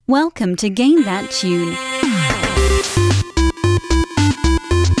Welcome to Game That Tune.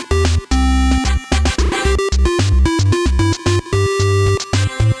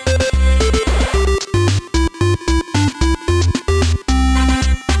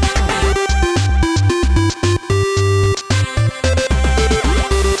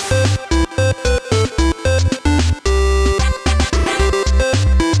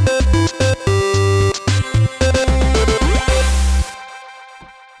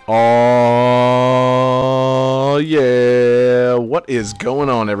 Oh yeah, what is going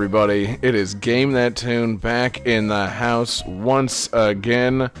on, everybody? It is Game That Tune back in the house once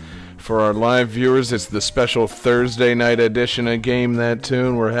again. For our live viewers, it's the special Thursday night edition of Game That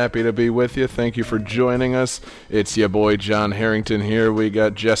Tune. We're happy to be with you. Thank you for joining us. It's your boy John Harrington here. We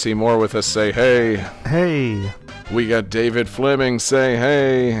got Jesse Moore with us. Say hey. Hey. We got David Fleming. Say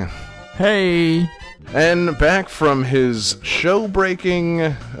hey. Hey. And back from his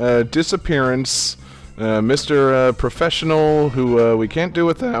show-breaking disappearance, Mr. Professional, who we can't do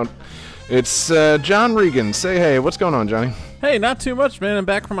without, it's John Regan. Say hey. What's going on, Johnny? Hey, not too much, man. I'm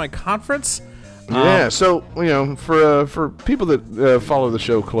back from my conference. Yeah, so, you know, for people that follow the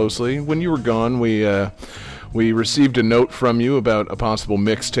show closely, when you were gone, we received a note from you about a possible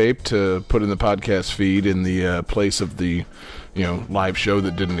mixtape to put in the podcast feed in the place of the, live show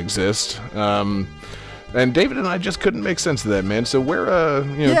that didn't exist. And David and I just couldn't make sense of that, man. So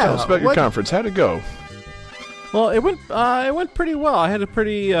tell us about your conference. How'd it go? Well, it went pretty well. I had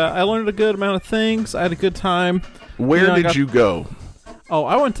I learned a good amount of things. I had a good time. Where did you go? Oh,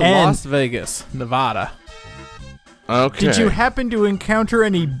 I went to Las Vegas, Nevada. Okay. Did you happen to encounter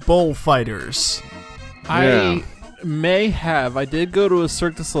any bullfighters? I may have. I did go to a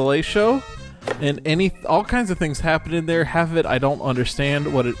Cirque du Soleil show, and all kinds of things happened in there. Half of it I don't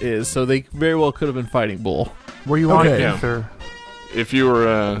understand what it is, so they very well could have been fighting bull. Were you on Ether? If you were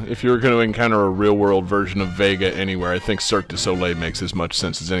going to encounter a real world version of Vega anywhere, I think Cirque du Soleil makes as much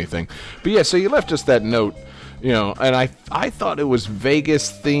sense as anything. But yeah, so you left us that note, and I thought it was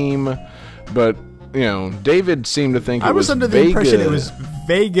Vegas theme, but David seemed to think I was under the impression it was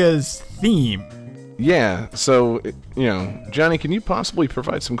Vega's theme. Yeah, so, Johnny, can you possibly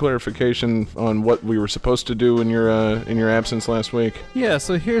provide some clarification on what we were supposed to do in your absence last week? Yeah,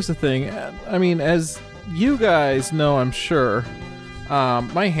 so here's the thing. I mean, as you guys know, I'm sure,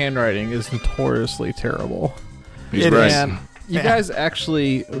 my handwriting is notoriously terrible. He's right. And you guys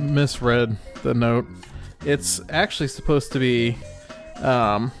actually misread the note. It's actually supposed to be...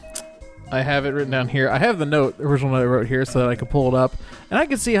 I have it written down here. I have the original note I wrote here so that I can pull it up. And I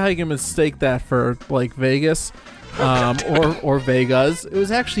can see how you can mistake that for, like, Vegas or Vegas. It was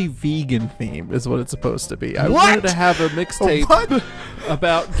actually vegan themed is what it's supposed to be. I wanted to have a mixtape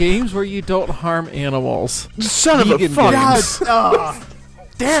about games where you don't harm animals. Son of a fuck.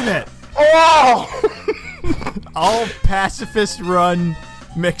 Damn it. Oh! All pacifist-run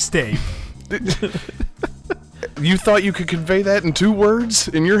mixtape. You thought you could convey that in 2 words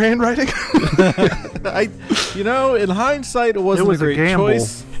in your handwriting? In hindsight, it wasn't a great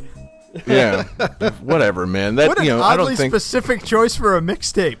choice. Yeah, whatever, man. What an oddly specific choice for a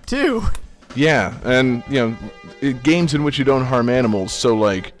mixtape, too. Yeah, and games in which you don't harm animals. So,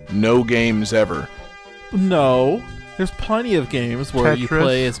 like, no games ever. No, there's plenty of games where you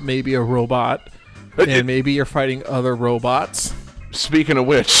play as maybe a robot, and maybe you're fighting other robots. Speaking of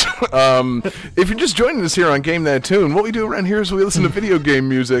which, if you're just joining us here on Game That Tune, what we do around here is we listen to video game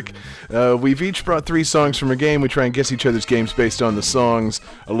music. We've each brought 3 songs from a game. We try and guess each other's games based on the songs.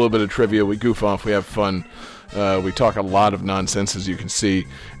 A little bit of trivia. We goof off. We have fun. We talk a lot of nonsense, as you can see.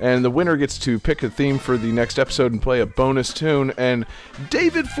 And the winner gets to pick a theme for the next episode and play a bonus tune. And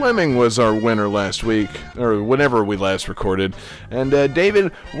David Fleming was our winner last week, or whenever we last recorded. And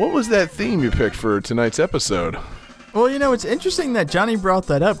David, what was that theme you picked for tonight's episode? Well, it's interesting that Johnny brought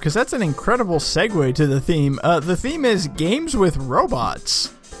that up, because that's an incredible segue to the theme. The theme is games with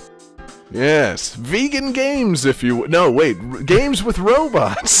robots. Yes, vegan games, if you... No, wait, games with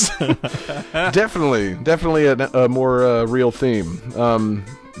robots. Definitely a more real theme.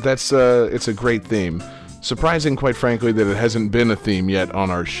 It's a great theme. Surprising, quite frankly, that it hasn't been a theme yet on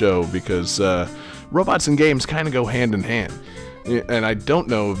our show, because robots and games kind of go hand in hand. And I don't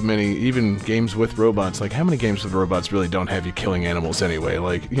know of many, even games with robots. Like, how many games with robots really don't have you killing animals anyway?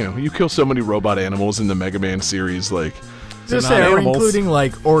 Like, you kill so many robot animals in the Mega Man series, like... Are we including,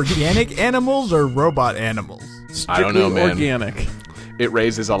 like, organic animals or robot animals? Strictly I don't know, man. Organic. It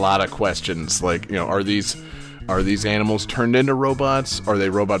raises a lot of questions. Like, are these animals turned into robots? Are they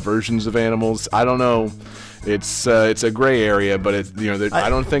robot versions of animals? I don't know. It's a gray area, but I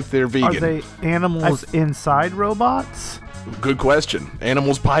don't think they're vegan. Are they animals inside robots? Good question.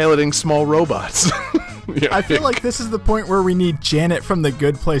 Animals piloting small robots. Yeah, I feel like this is the point where we need Janet from The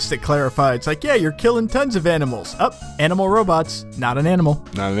Good Place to clarify. It's like, yeah, you're killing tons of animals. Animal robots, not an animal.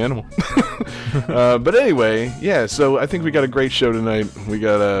 Not an animal. But anyway, yeah, so I think we got a great show tonight. We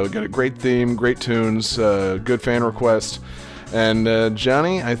got a great theme, great tunes, good fan request. And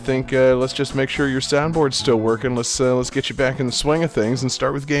Johnny, I think let's just make sure your soundboard's still working. Let's get you back in the swing of things and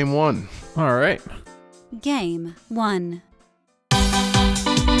start with game one. All right. Game 1.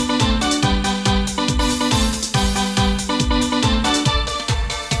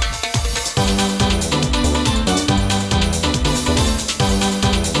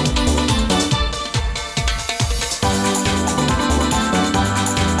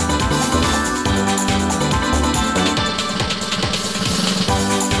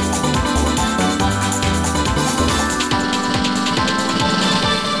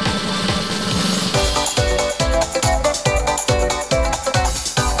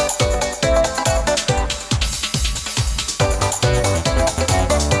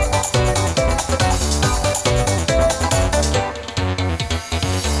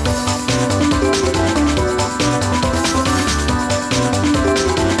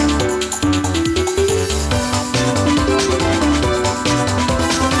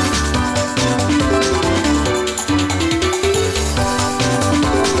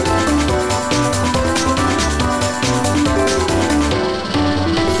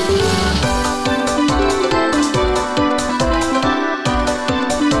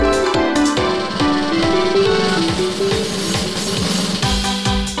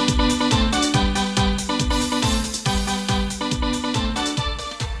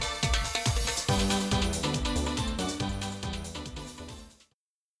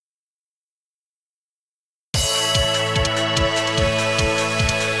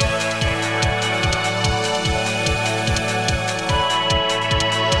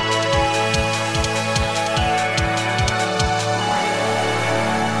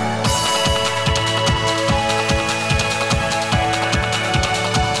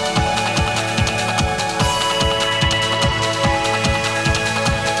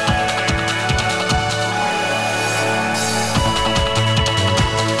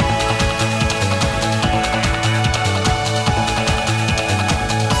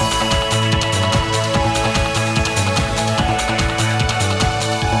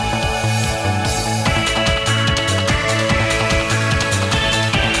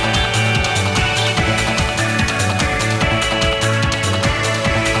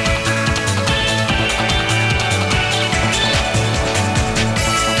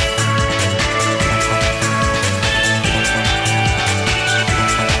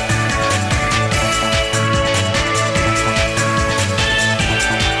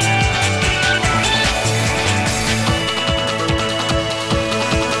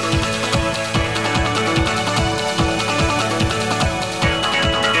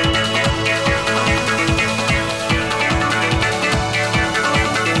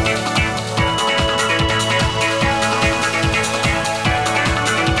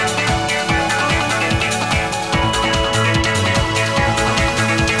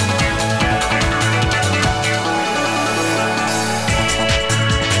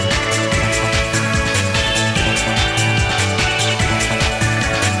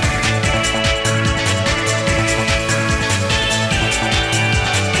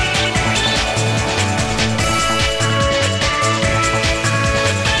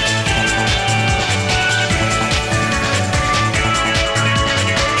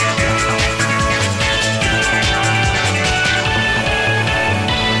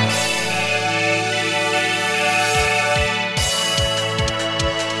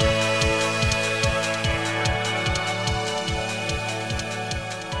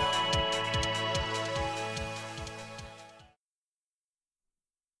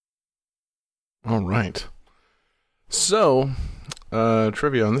 All right. So,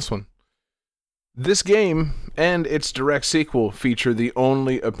 trivia on this one. This game and its direct sequel feature the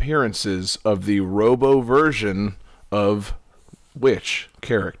only appearances of the Robo version of which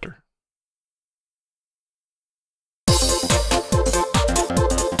character?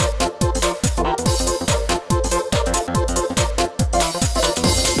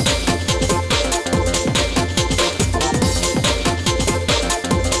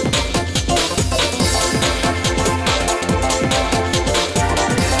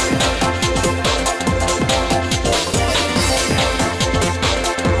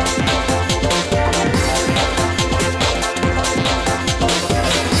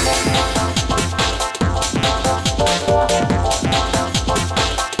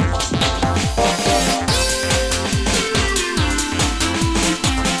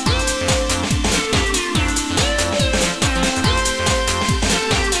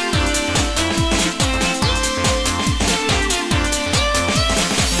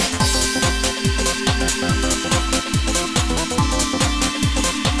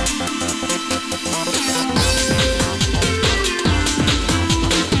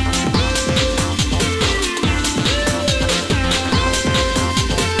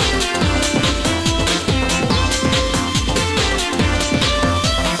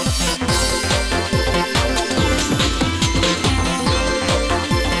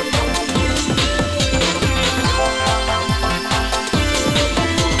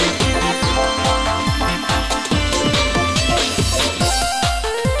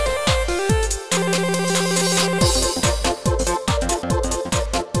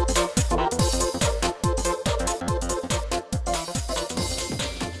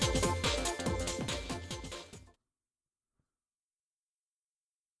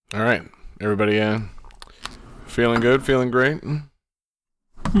 All right, everybody, feeling good, feeling great.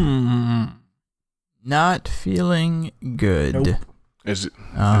 Not feeling good. Nope. As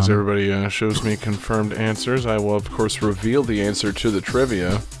everybody shows me confirmed answers, I will of course reveal the answer to the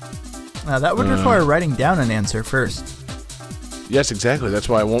trivia. Now that would require writing down an answer first. Yes, exactly. That's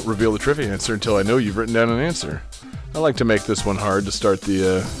why I won't reveal the trivia answer until I know you've written down an answer. I like to make this one hard to start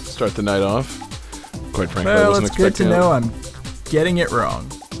the night off. Quite frankly, I Well, wasn't it's good to expecting. know I'm getting it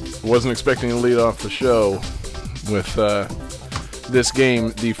wrong. Wasn't expecting to lead off the show with this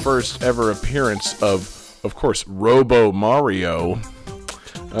game, the first ever appearance of course, Robo Mario.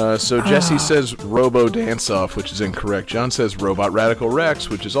 So Jesse says Robo Dance Off, which is incorrect. John says Robot Radical Rex,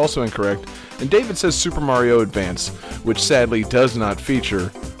 which is also incorrect. And David says Super Mario Advance, which sadly does not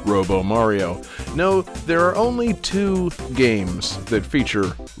feature Robo Mario. No, there are only 2 games that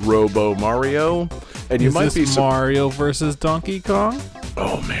feature Robo Mario, and you Is might this be Mario versus Donkey Kong?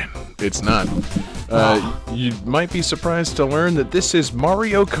 Oh man, it's not. You might be surprised to learn that this is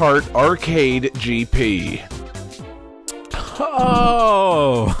Mario Kart Arcade GP.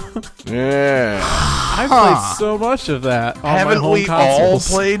 Oh, Yeah. I played so much of that on my Haven't home we consoles.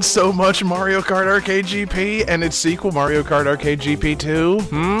 all played so much Mario Kart Arcade GP and its sequel, Mario Kart Arcade GP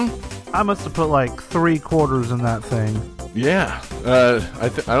 2? I must have put like 3 quarters in that thing. Yeah. I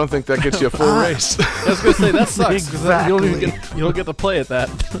don't think that gets you a full race. I was gonna say that sucks because Exactly. you don't get to play at that.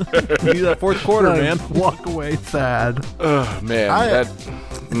 You do that fourth quarter, man. Walk away sad. Oh man,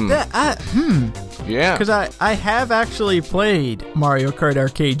 yeah. Because I have actually played Mario Kart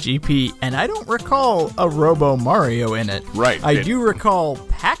Arcade GP, and I don't recall a Robo Mario in it. Right. I do recall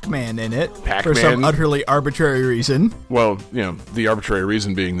Pac-Man in it for Pac-Man. some utterly arbitrary reason. Well, the arbitrary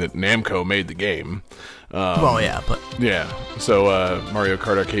reason being that Namco made the game. Well, yeah, but Yeah, so Mario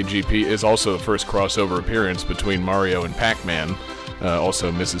Kart Arcade GP is also the first crossover appearance between Mario and Pac-Man,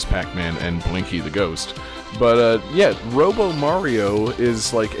 also Mrs. Pac-Man and Blinky the Ghost. But yeah, Robo Mario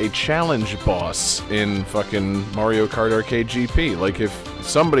is like a challenge boss in fucking Mario Kart Arcade GP. Like if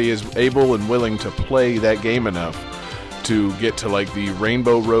somebody is able and willing to play that game enough to get to like the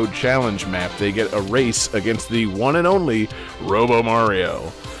Rainbow Road Challenge map, they get a race against the one and only Robo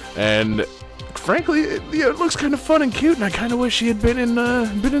Mario. And frankly, it looks kind of fun and cute, and I kind of wish he had been in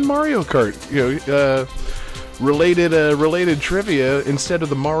Mario Kart. Related trivia. Instead of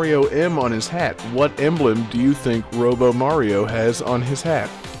the Mario M on his hat, what emblem do you think Robo Mario has on his hat?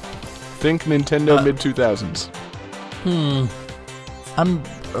 Think Nintendo mid 2000s.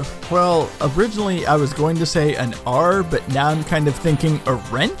 well, originally I was going to say an R, but now I'm kind of thinking a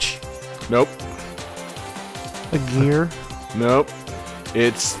wrench. Nope. A gear Nope.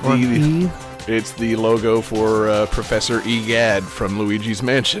 It's or an the E. it's the logo for Professor Egad from Luigi's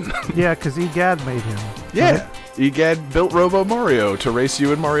Mansion. Yeah, because Egad made him. Yeah, Egad built Robo Mario to race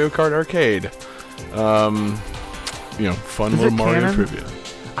you in Mario Kart Arcade. Fun Is little it Mario canon? trivia.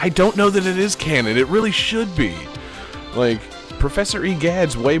 I don't know that it is canon. It really should be. Like, Professor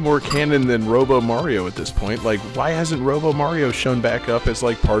Egad's way more canon than Robo Mario at this point. Like, why hasn't Robo Mario shown back up as,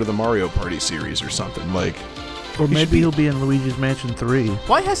 like, part of the Mario Party series or something? Like, Or He should maybe be- he'll be in Luigi's Mansion 3.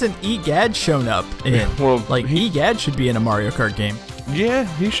 Why hasn't Egad shown up in? Well, Egad should be in a Mario Kart game. yeah,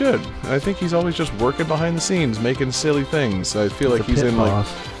 he should. I think he's always just working behind the scenes, making silly things. I feel like The he's pit in,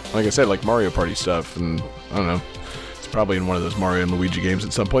 boss. like I said, like Mario Party stuff, and I don't know. It's probably in one of those Mario and Luigi games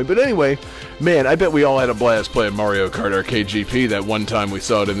at some point. But anyway, man, I bet we all had a blast playing Mario Kart Arcade GP that one time we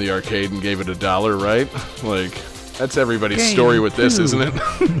saw it in the arcade and gave it $1, right? Like, that's everybody's Game story with this, 2. isn't it?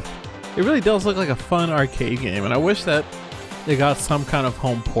 It really does look like a fun arcade game, and I wish that they got some kind of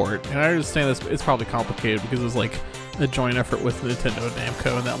home port. And I understand this; it's probably complicated because it's like a joint effort with Nintendo and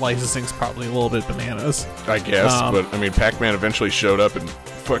Namco, and that licensing's probably a little bit bananas. I guess, Um, but I mean, Pac-Man eventually showed up in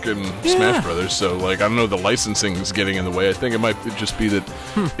fucking Smash Brothers, so like, I don't know, the licensing's getting in the way. I think it might just be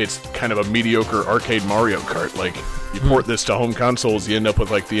that it's kind of a mediocre arcade Mario Kart. Like, you port this to home consoles, you end up with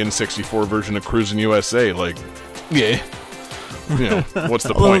like the N64 version of Cruisin' USA. Like, yeah, what's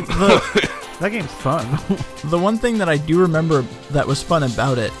the point? That game's fun. The one thing that I do remember that was fun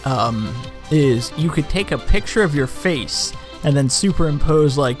about it is you could take a picture of your face and then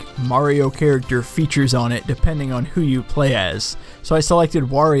superimpose like Mario character features on it depending on who you play as. So I selected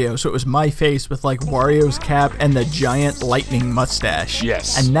Wario, so it was my face with like Wario's cap and the giant lightning mustache.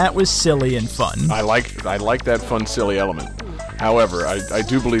 Yes. And that was silly and fun. I like that fun, silly element. However, I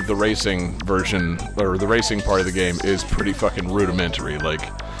do believe the racing version, or the racing part of the game, is pretty fucking rudimentary. Like,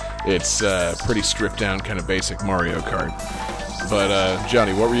 it's pretty stripped down, kind of basic Mario Kart. But,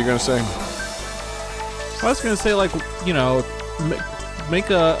 Johnny, what were you going to say? I was gonna say, like,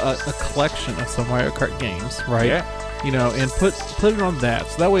 make a collection of some Mario Kart games, right? Yeah. and put it on that.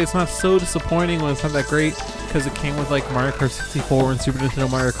 So that way it's not so disappointing when it's not that great, because it came with like Mario Kart 64 and Super Nintendo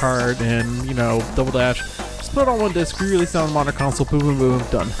Mario Kart and Double Dash. Just put it on one disc, re-release it on a modern console, boom, boom, boom,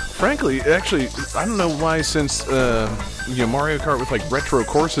 done. Frankly, actually, I don't know why since Mario Kart with like retro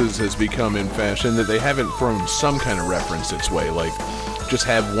courses has become in fashion that they haven't thrown some kind of reference its way, like just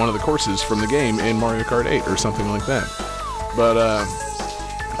have one of the courses from the game in Mario Kart 8 or something like that. But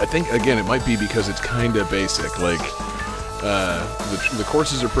I think again it might be because it's kind of basic. Like the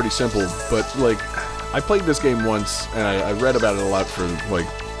courses are pretty simple, but like I played this game once and I read about it a lot for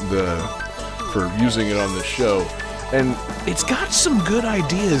using it on this show. And it's got some good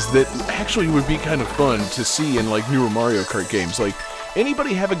ideas that actually would be kind of fun to see in like newer Mario Kart games. Like,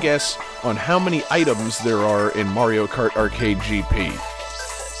 anybody have a guess on how many items there are in Mario Kart Arcade GP?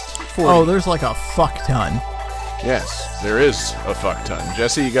 40. Oh, there's like a fuck ton. Yes, there is a fuck ton.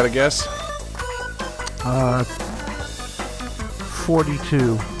 Jesse, you got a guess?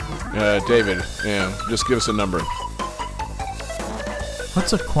 42. David, just give us a number.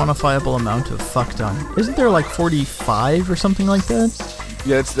 What's a quantifiable amount of fuck ton? Isn't there like 45 or something like that?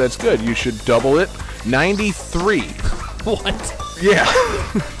 Yeah, that's good. You should double it. 93. What? Yeah.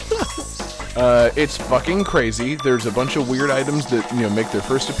 It's fucking crazy. There's a bunch of weird items that make their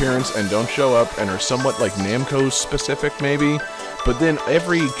first appearance and don't show up and are somewhat like Namco specific maybe. But then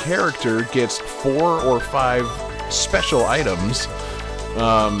every character gets 4 or 5 special items.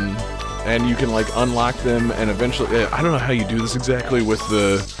 And you can like unlock them, and eventually, I don't know how you do this exactly with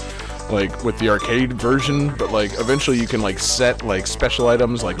the arcade version, but like eventually you can like set like special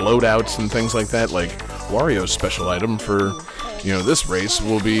items like loadouts and things like that. Like Wario's special item for this race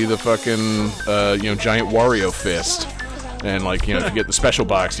will be the fucking giant Wario fist, and like if you get the special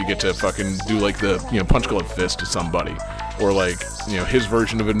box, you get to fucking do like the punch glove fist to somebody, or like his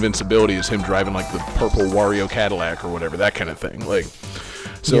version of invincibility is him driving like the purple Wario Cadillac or whatever, that kind of thing. Like.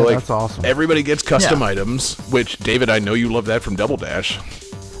 So, yeah, like, that's awesome. Everybody gets custom items, which, David, I know you love that from Double Dash.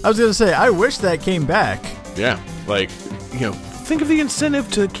 I was going to say, I wish that came back. Yeah, like, think of the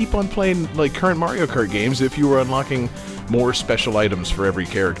incentive to keep on playing, like, current Mario Kart games if you were unlocking more special items for every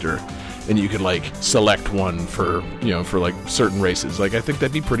character, and you could, like, select one for, for, like, certain races. Like, I think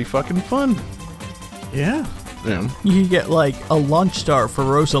that'd be pretty fucking fun. Yeah. Yeah. You could get, like, a launch star for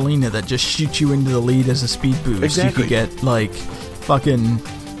Rosalina that just shoots you into the lead as a speed boost. Exactly. You could get, like... fucking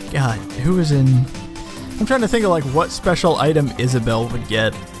God, who was in? I'm trying to think of like what special item Isabelle would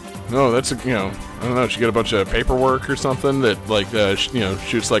get. No, that's I don't know. She get a bunch of paperwork or something that like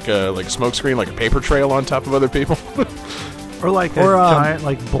shoots like a smoke screen, like a paper trail on top of other people. Or like a giant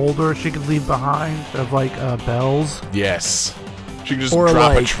like boulder she could leave behind of like bells. Yes, she could just or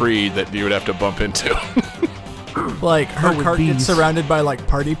drop like, a tree that you would have to bump into. Like her cart bees. gets surrounded by like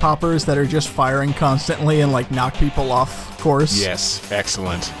party poppers that are just firing constantly and like knock people off course. Yes,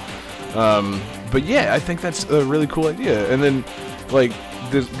 excellent. But yeah, I think that's a really cool idea. And then like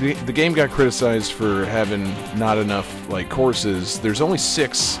the game got criticized for having not enough like courses. There's only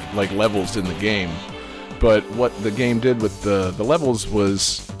 6 like levels in the game. But what the game did with the levels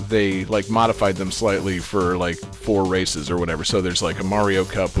was they like modified them slightly for like 4 races or whatever. So there's like a Mario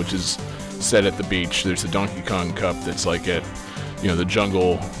Cup, which is set at the beach. There's a Donkey Kong Cup that's like at the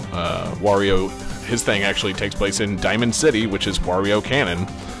jungle. Wario, his thing actually takes place in Diamond City, which is Wario Cannon.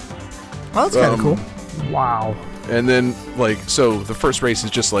 Oh, that's kind of cool. Wow. And then so the first race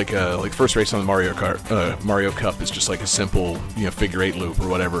is just like first race on the Mario Mario Cup is just like a simple figure 8 loop or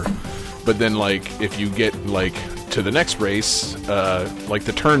whatever. But then if you get to the next race,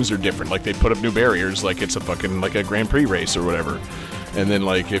 the turns are different. Like they put up new barriers, like it's a fucking like a Grand Prix race or whatever. And then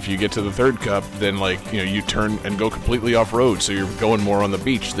if you get to the third cup, then you turn and go completely off road, so you're going more on the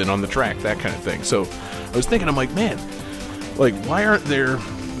beach than on the track, that kind of thing. So I was thinking, I'm like, man, why aren't there?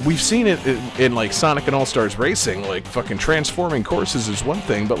 We've seen it in Sonic and All Stars Racing, fucking transforming courses is one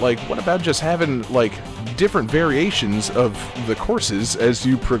thing, but what about just having different variations of the courses as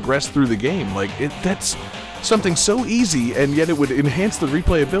you progress through the game? That's something so easy, and yet it would enhance the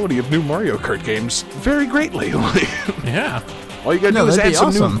replayability of new Mario Kart games very greatly. Yeah. All you gotta do is add some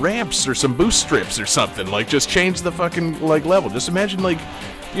awesome. new ramps or some boost strips or something. Just change the fucking level. Just imagine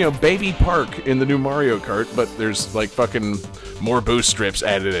Baby Park in the new Mario Kart, but there's fucking more boost strips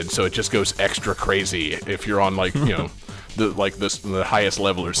added in, so it just goes extra crazy if you're on the highest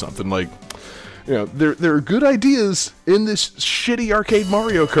level or something. There are good ideas in this shitty arcade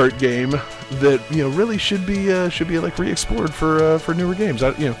Mario Kart game that really should be re-explored for newer games.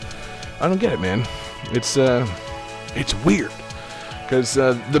 I don't get it, man. It's weird. Because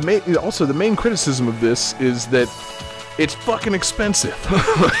the main criticism of this is that it's fucking expensive.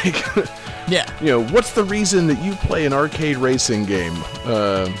 Yeah. What's the reason that you play an arcade racing game?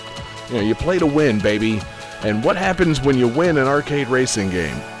 You play to win, baby. And what happens when you win an arcade racing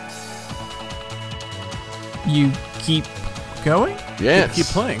game? You keep going? Yes. Keep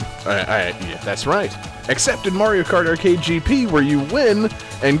playing. Yeah, that's right. Except in Mario Kart Arcade GP, where you win,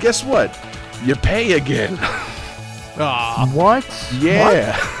 and guess what? You pay again. What?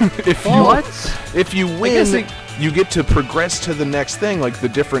 Yeah. What? If you win, you get to progress to the next thing, like the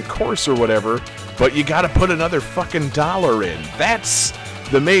different course or whatever, but you gotta put another fucking $1 in. That's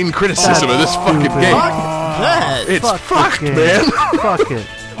the main criticism of this fucking game. Fuck that. It's Fuck fucked, this game. man. Fuck it.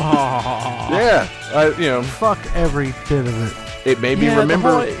 Yeah. Fuck every bit of it. It made me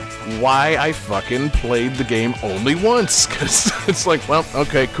remember why I fucking played the game only once, because it's like, well,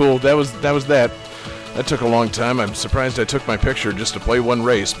 okay, cool, that was that. That took a long time. I'm surprised I took my picture just to play one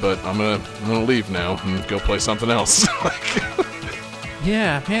race, but I'm gonna leave now and go play something else.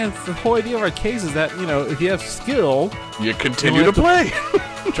 Yeah, man, the whole idea of arcades is that, if you have skill, you continue to play.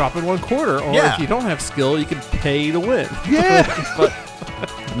 Drop in 1/4, or if you don't have skill, you can pay to win. Yeah. But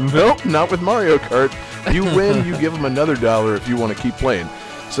nope, not with Mario Kart. You win, you give them another $1 if you want to keep playing.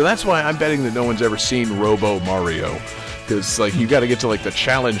 So that's why I'm betting that no one's ever seen Robo Mario. Because, you got to get to, the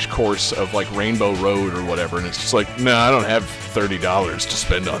challenge course of, Rainbow Road or whatever, and it's just no, I don't have $30 to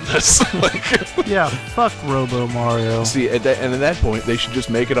spend on this. Yeah, fuck Robo Mario. See, at that point, they should just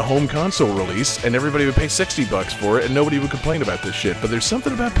make it a home console release, and everybody would pay $60 for it, and nobody would complain about this shit. But there's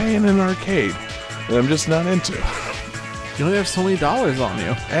something about paying in an arcade that I'm just not into. you only have so many dollars on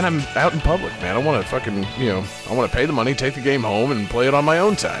you. And I'm out in public, man. I want to fucking, I want to pay the money, take the game home, and play it on my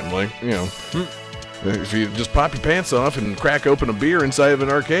own time. If you just pop your pants off and crack open a beer inside of an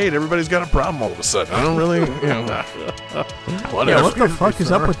arcade, everybody's got a problem all of a sudden. I don't really, whatever. Yeah, what the fuck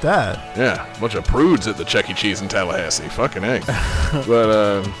is up with that? Yeah, bunch of prudes at the Chuck E. Cheese in Tallahassee. Fucking A.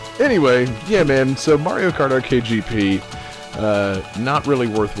 But, anyway, yeah, man, so Mario Kart Arcade GP, not really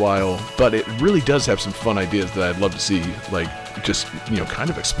worthwhile, but it really does have some fun ideas that I'd love to see, just,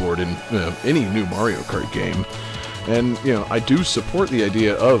 kind of explored in any new Mario Kart game. And, I do support the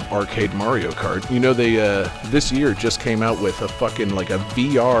idea of arcade Mario Kart. They, this year just came out with a fucking, a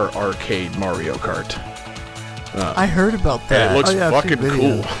VR arcade Mario Kart. I heard about that. And it looks I've fucking seen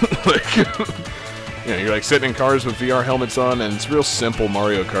cool. You're, sitting in cars with VR helmets on, and it's real simple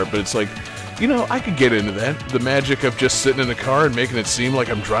Mario Kart, but it's I could get into that. The magic of just sitting in a car and making it seem like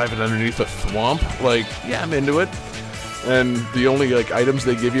I'm driving underneath a thwomp. Yeah, I'm into it. And the only items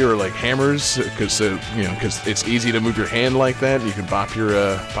they give you are hammers, because it's easy to move your hand like that. You can bop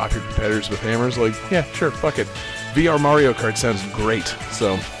your competitors with hammers. Yeah, sure, fuck it. VR Mario Kart sounds great.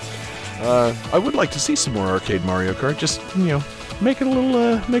 So I would like to see some more arcade Mario Kart. Just make it a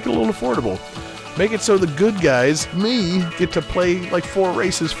little affordable. Make it so the good guys, me, get to play 4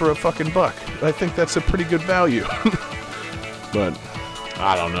 races for a fucking buck. I think that's a pretty good value. But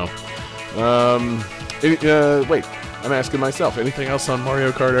I don't know. Wait. I'm asking myself, anything else on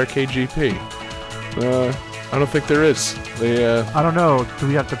Mario Kart Arcade GP? I don't think there is. I don't know. Do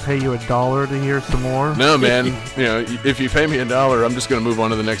we have to pay you $1 to hear some more? No, man. If you pay me $1, I'm just going to move on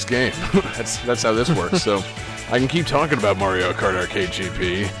to the next game. That's how this works. So I can keep talking about Mario Kart Arcade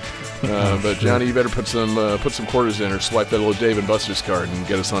GP. But Johnny, you better put some quarters in, or swipe that little Dave and Buster's card and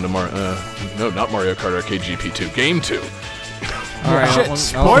get us onto not Mario Kart Arcade GP 2, Game 2. All right, shit,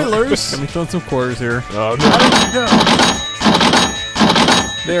 spoilers. Let me throw some quarters here. Oh, no.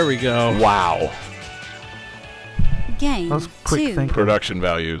 There we go. Wow. Game That was quick 2. thinking. Production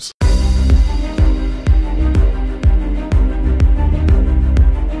values.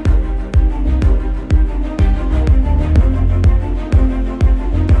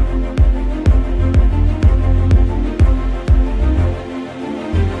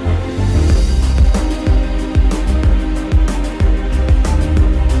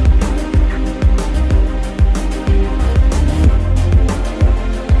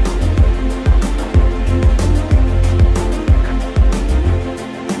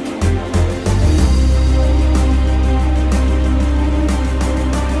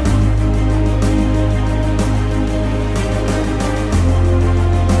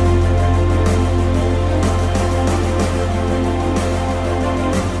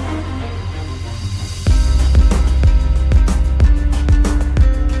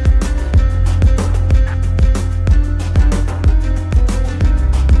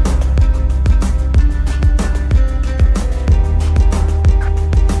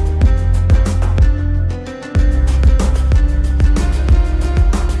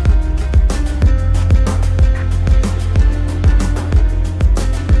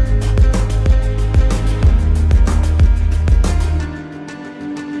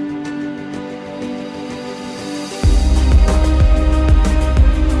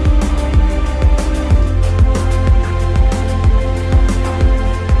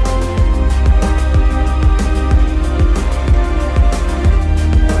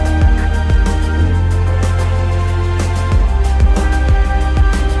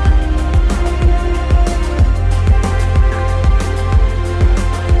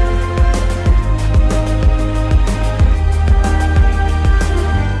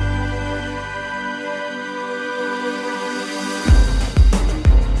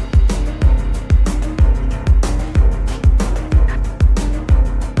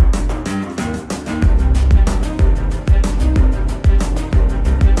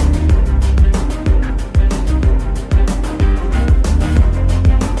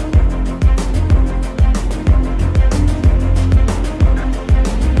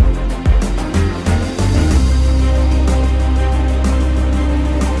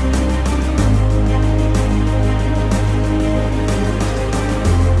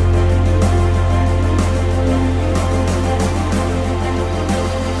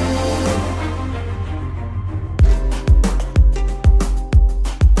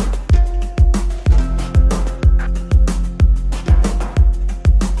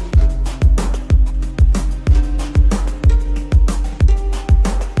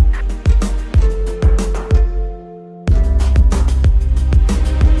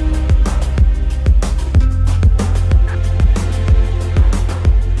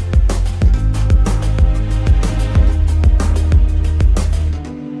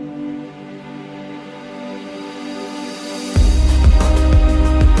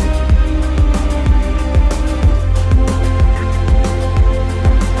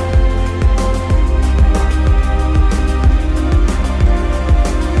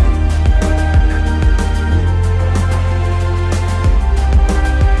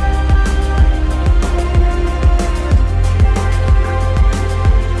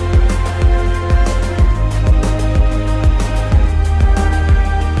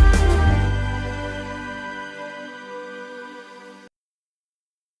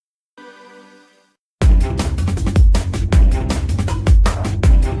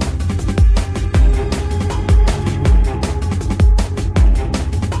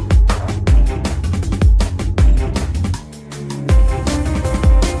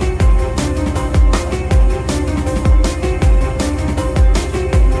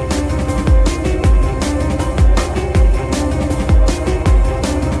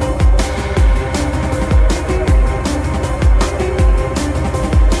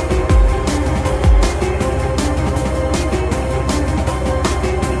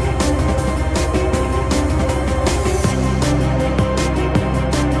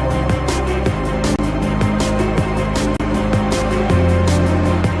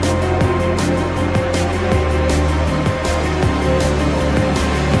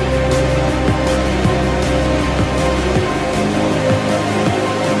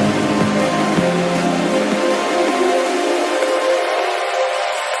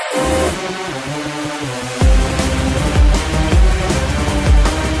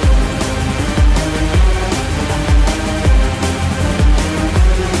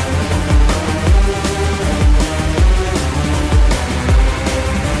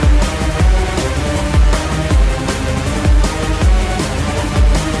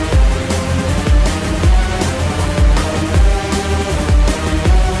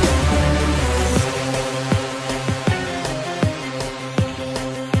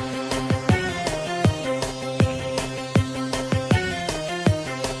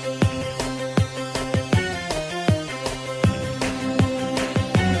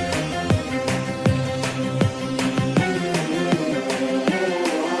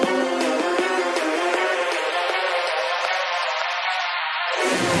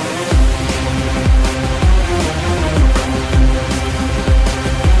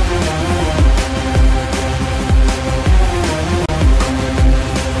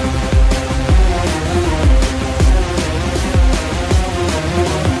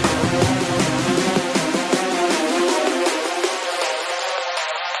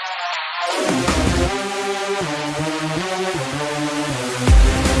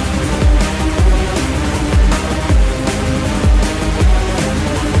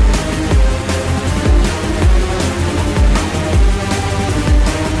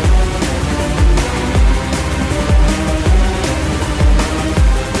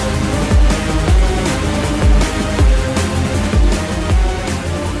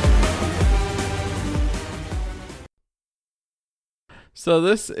 So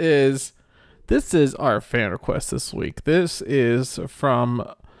this is our fan request this week. This is from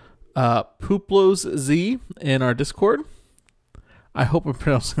Pooplos Z in our Discord. I hope I'm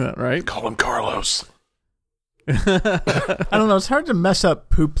pronouncing that right. Call him Carlos. I don't know. It's hard to mess up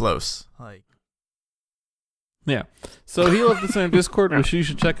Pooplos. Yeah. So he left this in our Discord, which you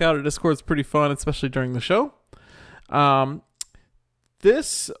should check out. Our Discord's pretty fun, especially during the show.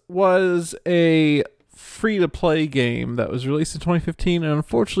 This was a free-to-play game that was released in 2015 and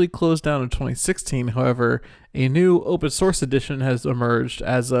unfortunately closed down in 2016. However, a new open-source edition has emerged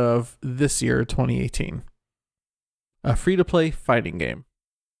as of this year, 2018. A free-to-play fighting game.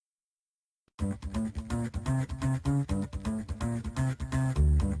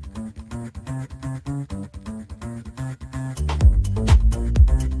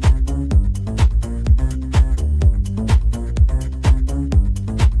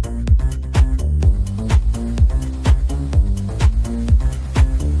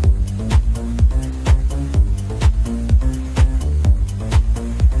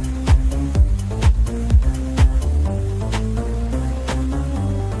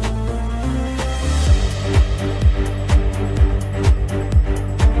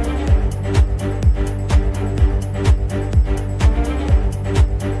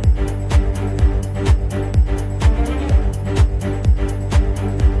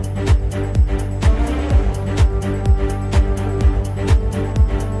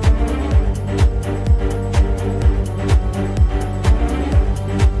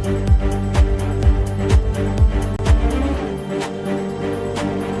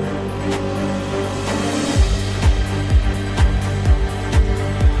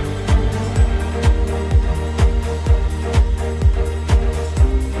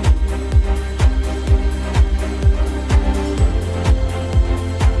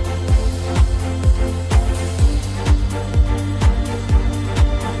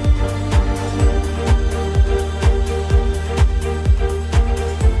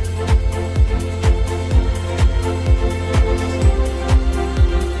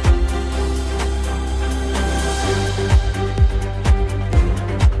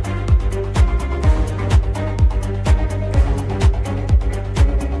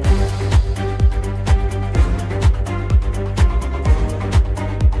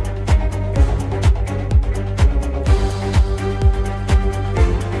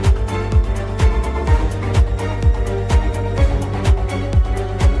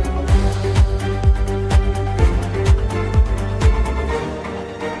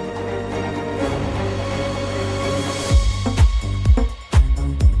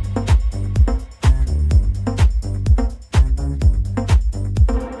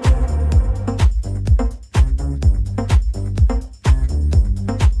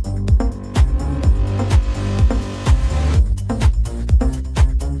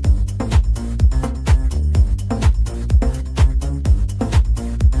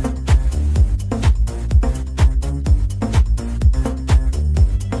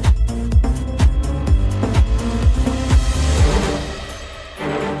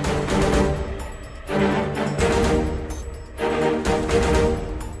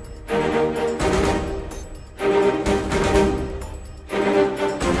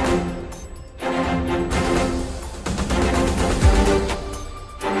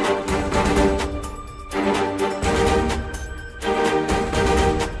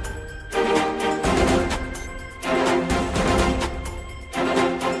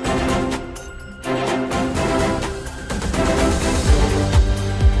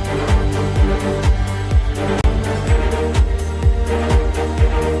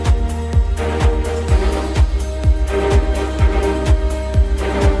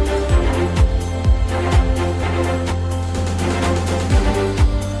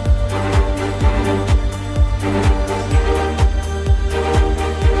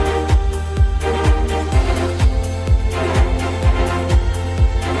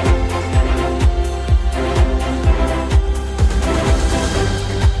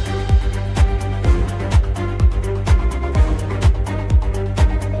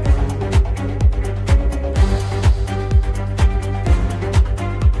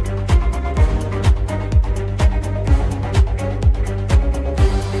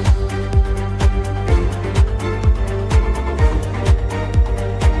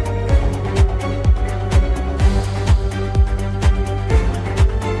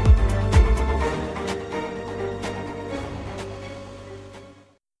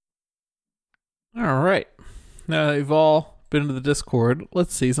 Now that you've all been to the Discord,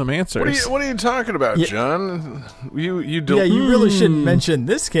 let's see some answers. What are you talking about, John? You really should mention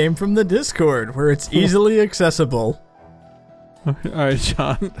this came from the Discord, where it's easily accessible. All right,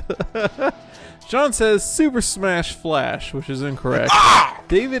 John. John says Super Smash Flash, which is incorrect.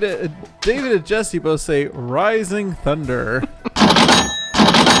 David and Jesse both say Rising Thunder.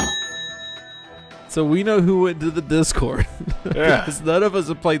 So we know who went to the Discord. Yeah. Because none of us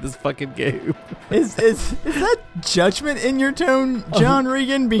have played this fucking game. Is that judgment in your tone, John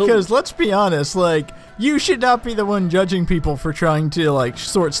Regan? Because let's be honest, like, you should not be the one judging people for trying to, like,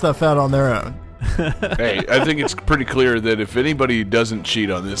 sort stuff out on their own. Hey, I think it's pretty clear that if anybody doesn't cheat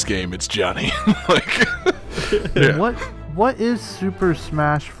on this game, it's Johnny. Like, yeah. What is Super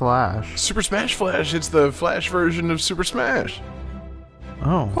Smash Flash? Super Smash Flash, it's the Flash version of Super Smash.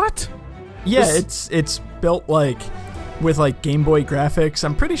 Oh. What? Yeah, it's built, like, with, like, Game Boy graphics.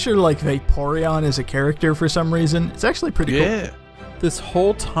 I'm pretty sure, like, Vaporeon is a character for some reason. It's actually pretty cool. This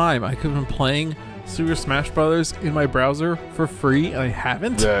whole time I could have been playing Super Smash Brothers in my browser for free, and I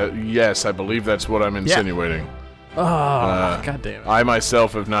haven't? Yes, I believe that's what I'm insinuating. Oh, God damn it. I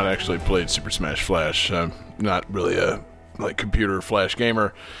myself have not actually played Super Smash Flash. I'm not really a computer Flash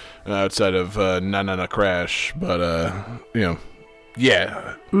gamer outside of Na Crash, but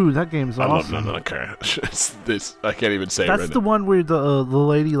yeah. Ooh, that game's awesome. I love Na Crash. It's I can't even say it. That's right the now. one where the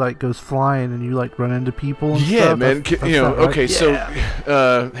lady like goes flying and you like run into people and stuff. Yeah, man. That's that, right? Okay, so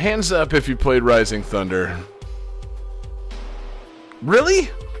hands up if you played Rising Thunder. Really?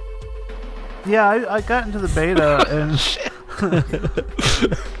 Yeah, I got into the beta and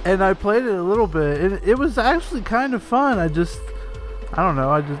and I played it a little bit. And it was actually kind of fun. I don't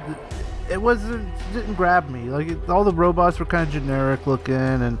know. It didn't grab me. Like all the robots were kind of generic looking,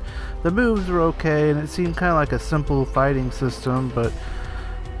 and the moves were okay, and it seemed kind of like a simple fighting system. But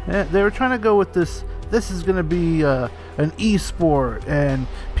they were trying to go with this. This is going to be an e-sport, and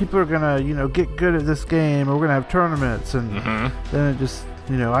people are going to get good at this game, or we're going to have tournaments, and then it just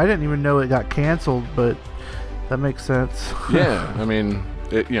I didn't even know it got canceled, but that makes sense. Yeah, I mean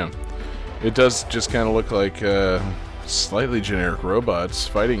it does just kind of look like slightly generic robots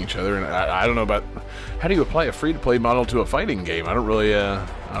fighting each other, and I don't know about how do you apply a free-to-play model to a fighting game. I don't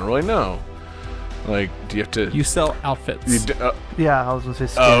really know. Like, do you have to? You sell outfits. Yeah, I was gonna say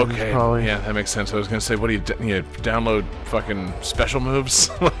skins. Oh, okay. Probably. Yeah, that makes sense. I was gonna say, what do you download fucking special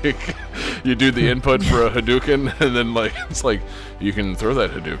moves? Like, you do the input for a Hadouken, and then it's like you can throw that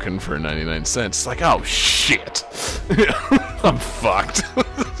Hadouken for 99 cents. It's like, oh shit, I'm fucked.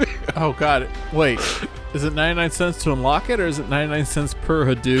 Oh god, wait. Is it 99 cents to unlock it, or is it 99 cents per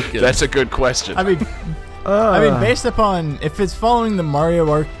Hadouken? That's a good question. I mean, based upon if it's following the Mario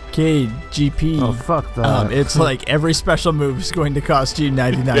Arcade GP, oh fuck that! It's like every special move is going to cost you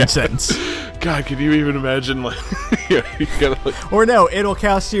 99 cents. God, can you even imagine? Like, you gotta, or no, it'll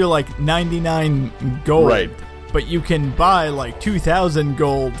cost you like 99 gold. Right. But you can buy like 2,000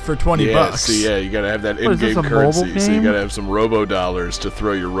 gold for $20. So you gotta have that What, is this in-game a currency. mobile So you game? gotta have some robo dollars to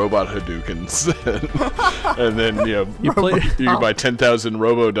throw your robot Hadoukens, and then you can buy 10,000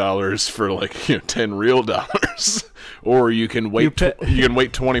 robo dollars for like 10 real dollars, or you can wait. You can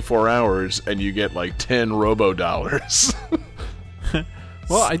wait 24 hours and you get like 10 robo dollars.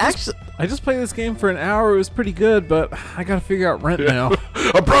 Well, I just played this game for an hour. It was pretty good, but I gotta figure out rent now.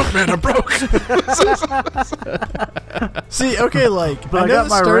 I'm broke, man. I'm broke. See, okay, But I got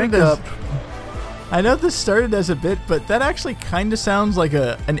my rank up. I know this started as a bit, but that actually kind of sounds like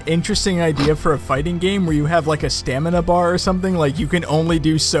an interesting idea for a fighting game where you have like a stamina bar or something. Like you can only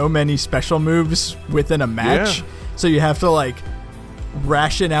do so many special moves within a match, Yeah. so you have to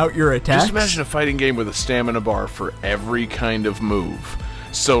ration out your attacks. Just imagine a fighting game with a stamina bar for every kind of move.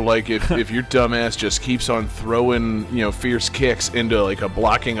 So, if your dumbass just keeps on throwing, fierce kicks into, a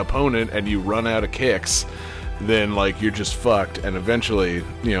blocking opponent and you run out of kicks, then, you're just fucked. And eventually,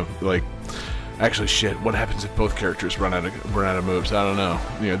 actually, shit, what happens if both characters run out of moves? I don't know.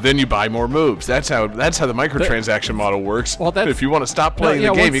 Then you buy more moves. That's how the microtransaction model works. Well, if you want to stop playing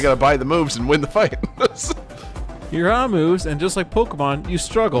the game, you gotta buy the moves and win the fight. You're on moves, and just like Pokemon, you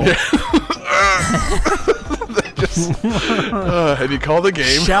struggle. And you call the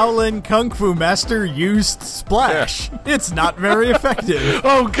game. Shaolin Kung Fu Master used Splash. Yeah. It's not very effective.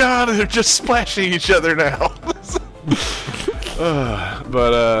 Oh god, they're just splashing each other now.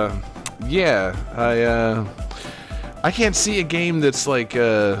 Yeah, I can't see a game that's like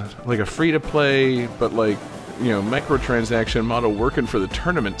a free to play, but microtransaction model working for the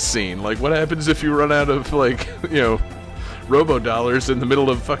tournament scene. What happens if you run out of robo dollars in the middle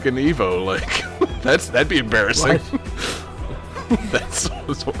of fucking Evo? That'd be embarrassing.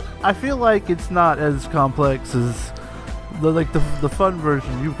 I feel like it's not as complex as the fun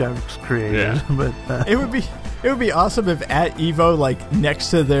version you guys created. Yeah. But it would be It would be awesome if at Evo, like,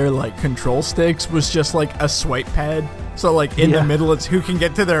 next to their, like, control sticks was just, like, a swipe pad. So, like, in the middle, it's who can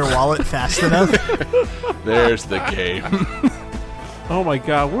get to their wallet fast enough. There's the game. Oh my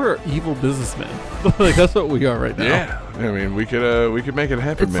god, we're evil businessmen. Like, that's what we are right now. Yeah. I mean, we could make it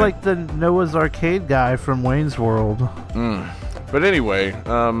happen, It's man. like the Noah's Arcade guy from Wayne's World. But anyway,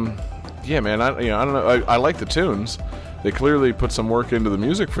 yeah, man, I don't know. I like the tunes. They clearly put some work into the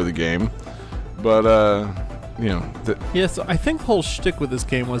music for the game. But, Yeah, so I think the whole shtick with this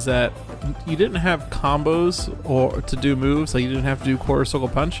game was that you didn't have combos or to do moves, like you didn't have to do quarter circle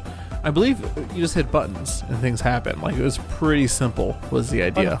punch. I believe you just hit buttons and things happen. Like, it was pretty simple, was the how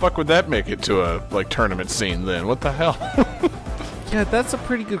idea. the fuck would that make it to a, like, tournament scene then? What the hell? Yeah, that's a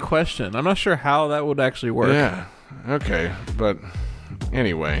pretty good question. I'm not sure how that would actually work. Yeah. Okay, but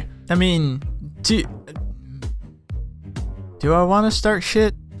anyway. I mean, do I want to start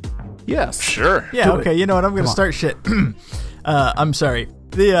shit? Yes. Sure. Yeah, Do okay, it. you know what, I'm going to start shit. I'm sorry.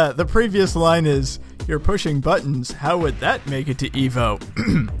 The previous line is, you're pushing buttons, how would that make it to Evo?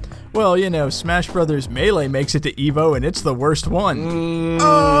 Well, you know, Smash Brothers Melee makes it to Evo, and it's the worst one.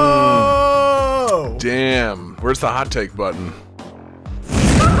 Oh! Damn. Where's the hot take button?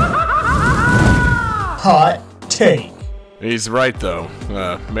 Hot take. He's right, though.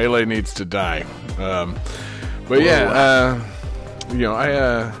 Melee needs to die. But yeah,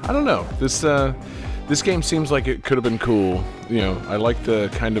 I don't know. This game seems like it could have been cool. You know, I like the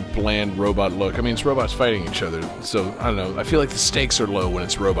kind of bland robot look. I mean, it's robots fighting each other, so I don't know. I feel like the stakes are low when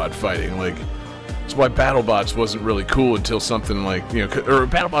it's robot fighting. Like, that's why BattleBots wasn't really cool until something like, or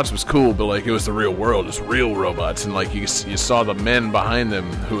BattleBots was cool, but like it was the real world, it's real robots, and like you saw the men behind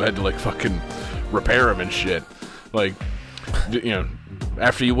them who had to like fucking repair them and shit. Like,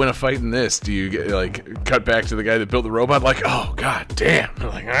 after you win a fight in this, do you get, like, cut back to the guy that built the robot? Like, oh god damn!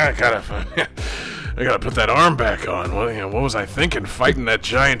 Like, I gotta put that arm back on. What was I thinking? Fighting that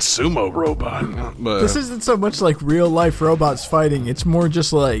giant sumo robot. This isn't so much like real life robots fighting. It's more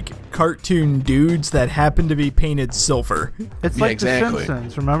just like cartoon dudes that happen to be painted silver. It's Yeah, like exactly. The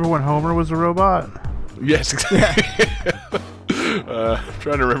Simpsons. Remember when Homer was a robot? Yes, exactly. I'm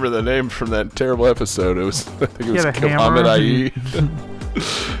trying to remember the name from that terrible episode. I think it was had a Muhammad hammer. Ali.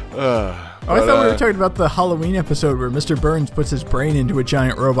 I thought we were talking about the Halloween episode where Mr. Burns puts his brain into a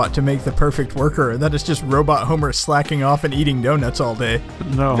giant robot to make the perfect worker, and that is just robot Homer slacking off and eating donuts all day.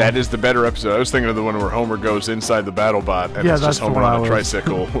 No. That is the better episode. I was thinking of the one where Homer goes inside the BattleBot and Yeah, it's that's just the Homer one I on a was-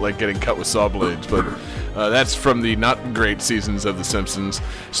 tricycle, like getting cut with saw blades. But that's from the not great seasons of The Simpsons.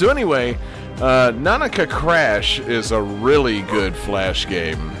 So anyway, Nanaka Crash is a really good Flash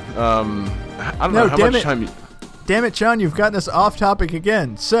game. I don't know how much time. Damn it, Sean, you've gotten us off topic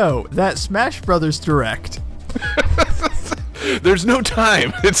again. So, that Smash Brothers Direct. There's no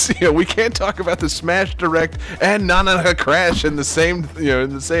time. It's we can't talk about the Smash Direct and Nanaka Crash in the same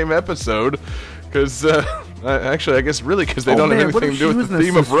episode because actually I guess really because they don't have what anything if to do she with was the an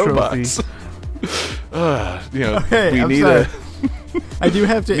theme of assist robots. Okay, we I'm need sorry. I do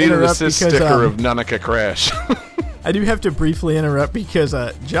have to need an interrupt assist because sticker of Nanaka Crash. I do have to briefly interrupt because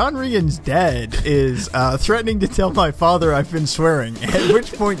John Regan's dad is threatening to tell my father I've been swearing, at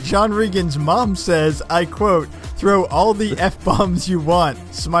which point John Regan's mom says, I quote, throw all the F-bombs you want,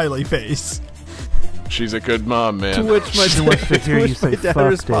 smiley face. She's a good mom, man. To which my She wants to hear you say dad fuck,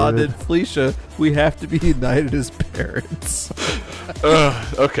 responded, David. Felicia, we have to be united as parents.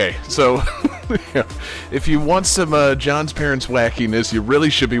 Okay, so if you want some John's Parents wackiness, you really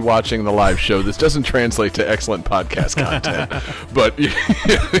should be watching the live show. This doesn't translate to excellent podcast content, but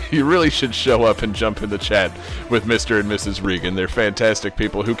you really should show up and jump in the chat with Mr. and Mrs. Regan. They're fantastic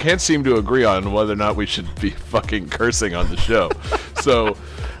people who can't seem to agree on whether or not we should be fucking cursing on the show. So,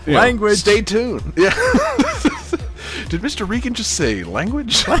 Language. Stay tuned. Yeah. Did Mr. Regan just say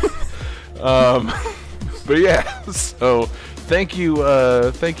language? But yeah, so thank you,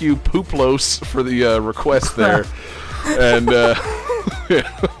 Pooplos, for the request there, and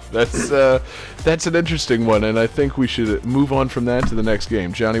that's an interesting one, and I think we should move on from that to the next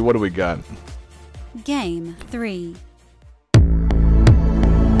game. Johnny, what do we got? Game 3.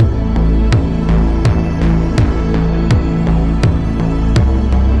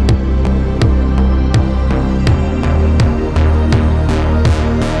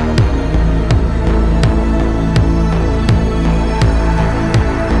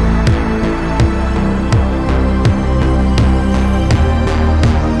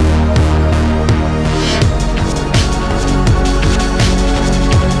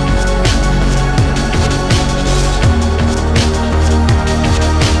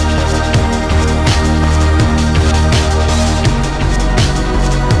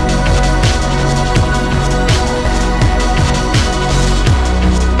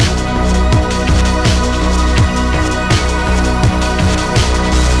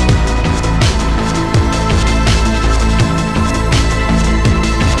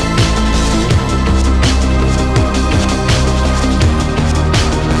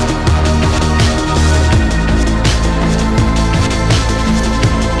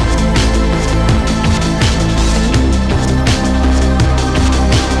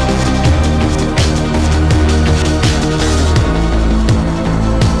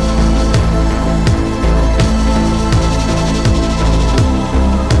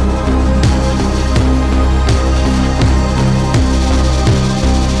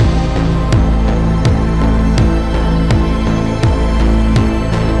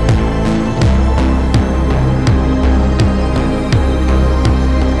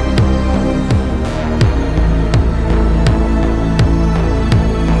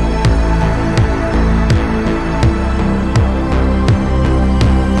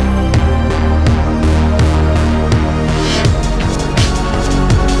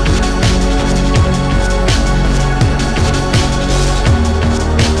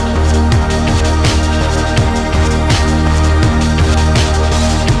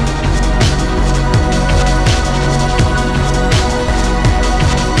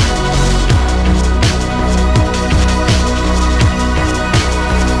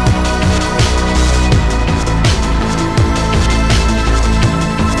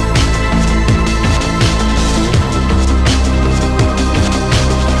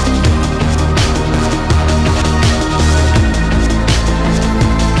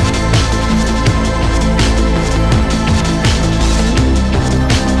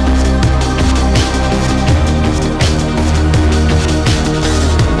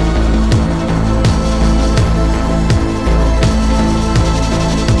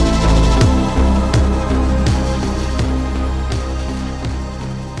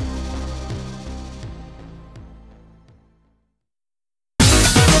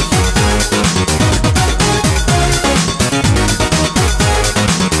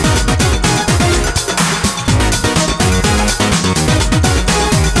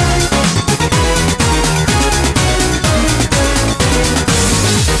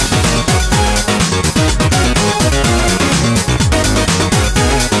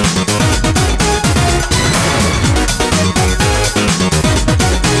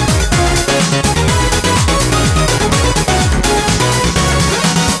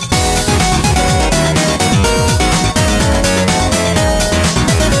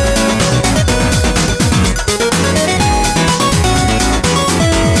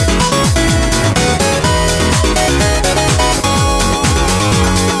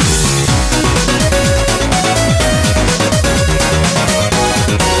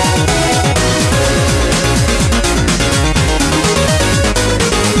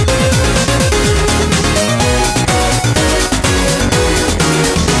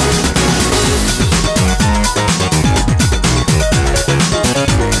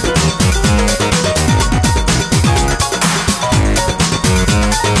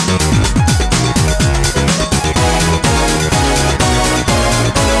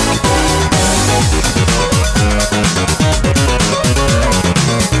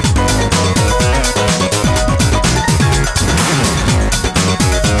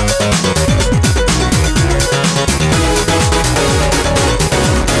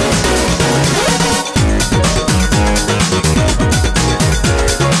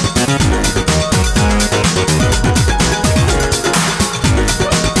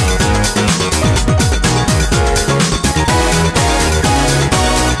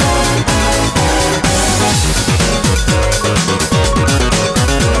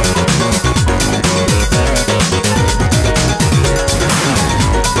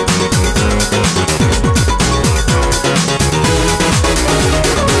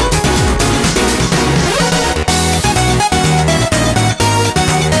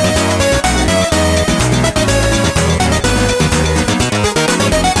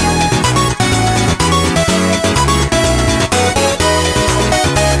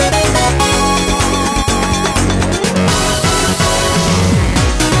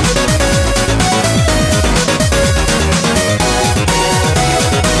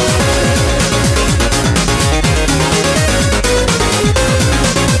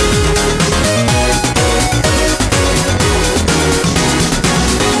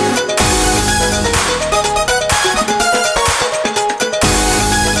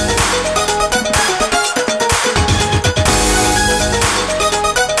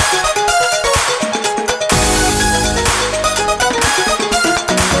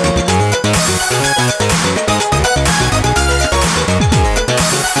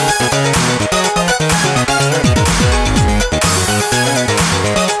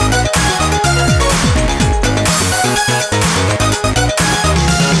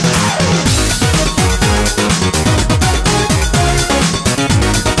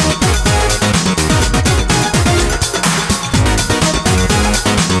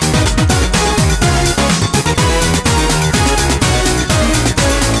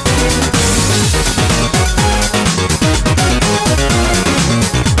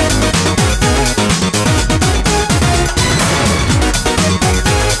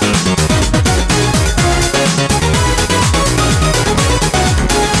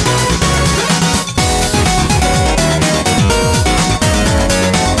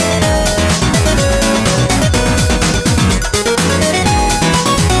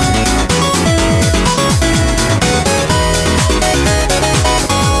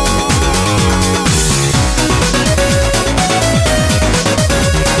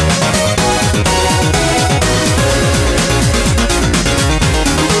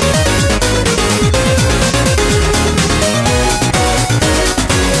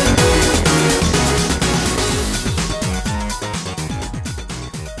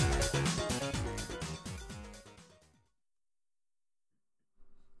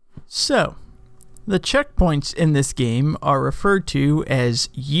 So, the checkpoints in this game are referred to as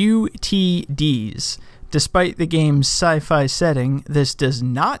UTDs. Despite the game's sci-fi setting, this does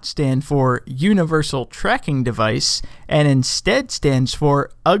not stand for Universal Tracking Device, and instead stands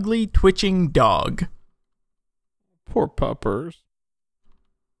for Ugly Twitching Dog. Poor puppers.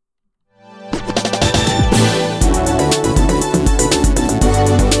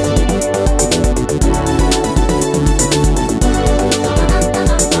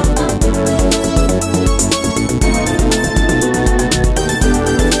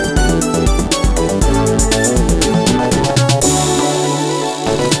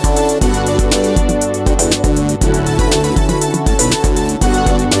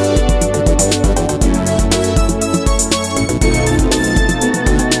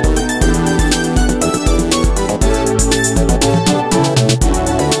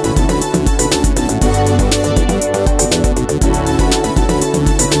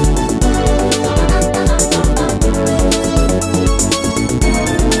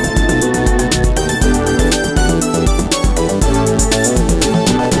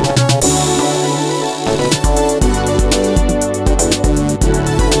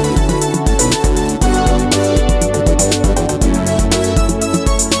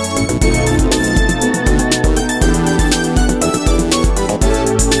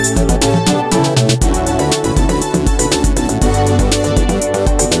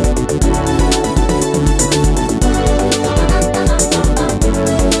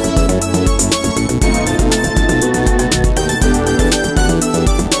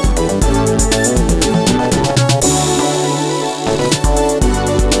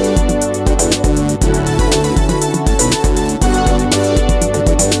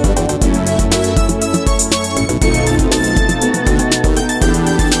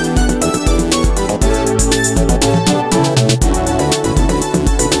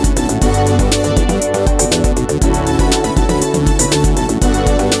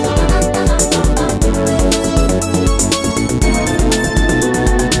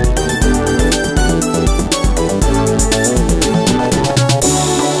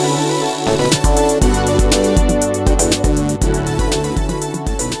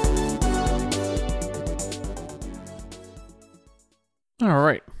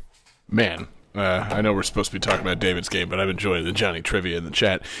 Man, I know we're supposed to be talking about David's game, but I've enjoyed the Johnny trivia in the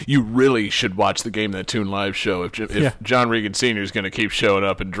chat. You really should watch the Game That Tune live show if John Regan Sr. is going to keep showing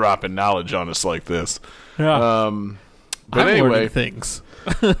up and dropping knowledge on us like this. Yeah. But I'm anyway, learning things.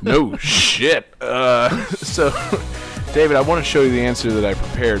 No shit. So, David, I want to show you the answer that I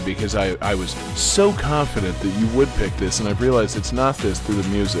prepared because I was so confident that you would pick this, and I've realized it's not this through the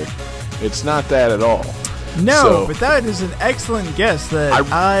music. It's not that at all. No, So- but that is an excellent guess. That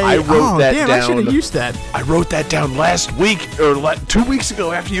I wrote that damn, down. I should have used that. I wrote that down last week or 2 weeks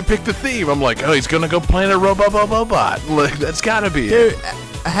ago after you picked the theme. I'm like, oh, he's gonna go Planet Robot. Like, that's gotta be it. Dude,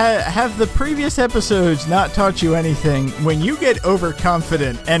 have the previous episodes not taught you anything? When you get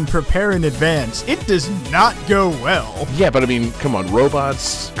overconfident and prepare in advance, it does not go well. Yeah, but I mean, come on,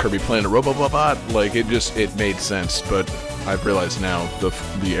 robots, Kirby Planet Robot. Like, it made sense, but I've realized now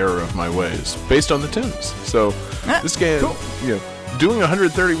the error of my ways based on the tunes. So this game, cool. Doing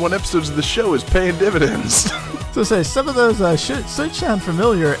 131 episodes of the show is paying dividends. So say some of those should sound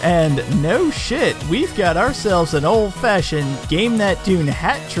familiar, and no shit, we've got ourselves an old-fashioned Game That Tune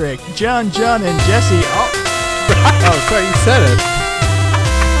hat trick. John, and Jesse. Oh, sorry, you said it.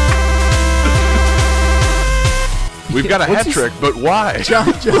 We've got a hat trick, but why? John,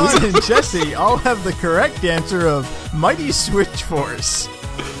 and Jesse all have the correct answer of Mighty Switch Force.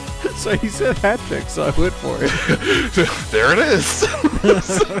 So you said hat trick, so I went for it. There it is.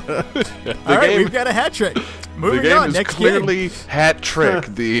 All right, we've got a hat trick. The Moving game on, is next clearly game. Hat Trick,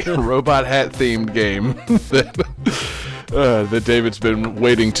 the robot hat themed game that David's been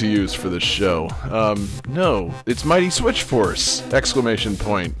waiting to use for this show. No, it's Mighty Switch Force! Exclamation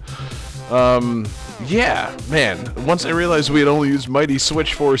point. Yeah, man. Once I realized we had only used Mighty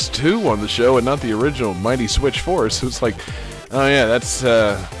Switch Force 2 on the show and not the original Mighty Switch Force, it was like, oh yeah, that's,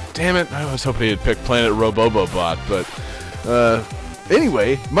 damn it. I was hoping he'd pick Planet Robobobot, but,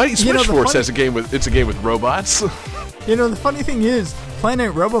 anyway, Mighty Switch Force has a game with robots. You know, the funny thing is,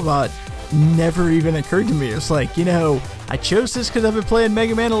 Planet Robobot never even occurred to me. It's like, I chose this because I've been playing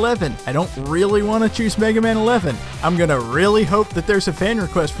Mega Man 11. I don't really want to choose Mega Man 11. I'm going to really hope that there's a fan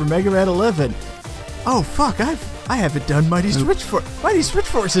request for Mega Man 11. Oh, fuck, I haven't done Mighty Switch Force. Mighty Switch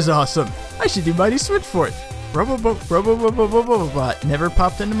Force is awesome. I should do Mighty Switch Force. Robobot never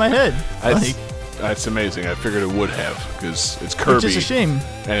popped into my head. That's amazing. I figured it would have, because it's Kirby. Which is a shame.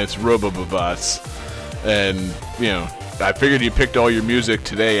 And it's Robobobots. And, I figured you picked all your music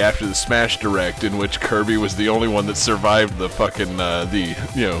today after the Smash Direct, in which Kirby was the only one that survived the fucking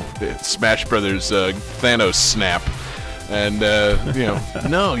the Smash Brothers Thanos snap. And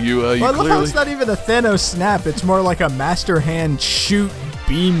no, you well, I love how clearly. it's not even a Thanos snap. It's more like a Master Hand shoot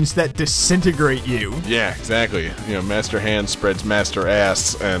beams that disintegrate you. Yeah, exactly. Master Hand spreads Master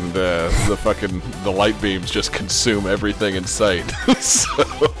Ass, and the light beams just consume everything in sight. So,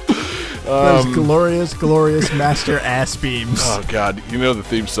 those glorious, glorious Master Ass beams. oh God, you know the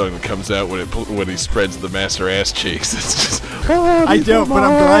theme song that comes out when he spreads the Master Ass cheeks. It's just. I don't, but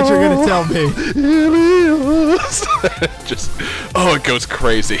I'm glad you're gonna tell me. It goes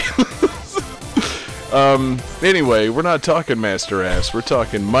crazy. Anyway, we're not talking Master Ass. We're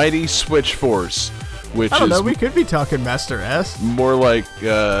talking Mighty Switch Force, which I don't is know. We could be talking Master Ass. more like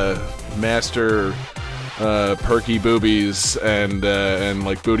Master Perky Boobies and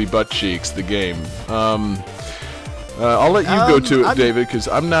like Booty Butt Cheeks, the game. I'll let you go to it, David, because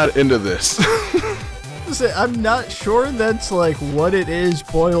I'm not into this. I'm not sure that's like what it is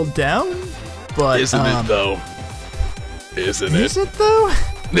boiled down, but Isn't it though? Isn't it? Is it though?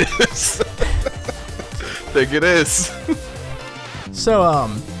 Yes. Think it is. So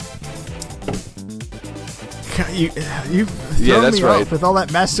you've thrown that's me right. off with all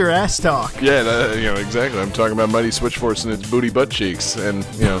that Master Ass talk. Yeah, exactly. I'm talking about Mighty Switch Force and its booty butt cheeks, and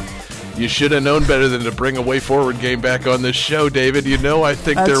you should have known better than to bring a Way Forward game back on this show, David. I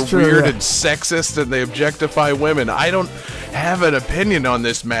think That's they're true, weird yeah. and sexist, and they objectify women. I don't have an opinion on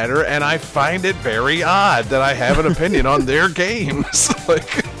this matter, and I find it very odd that I have an opinion on their games.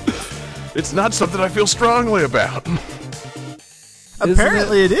 Like, it's not something I feel strongly about.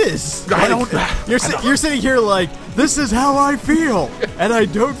 Apparently it is. I Like, don't- You're sitting here like, this is how I feel, and I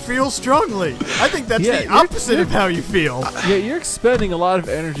don't feel strongly. I think that's Yeah, the you're- opposite of how you feel. Yeah, you're expending a lot of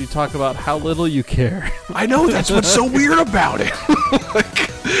energy to talk about how little you care. I know, that's what's so weird about it.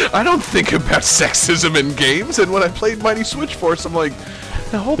 Like, I don't think about sexism in games, and when I played Mighty Switch Force, I'm like,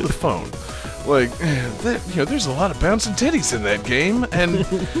 now hold the phone. Like, there's a lot of bouncing titties in that game, and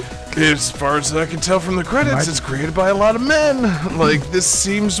as far as I can tell from the credits, it's created by a lot of men. Like, this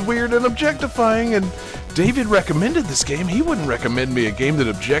seems weird and objectifying, and David recommended this game. He wouldn't recommend me a game that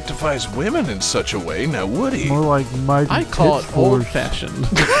objectifies women in such a way, now would he? More like Mighty I call Tits it Force. old-fashioned.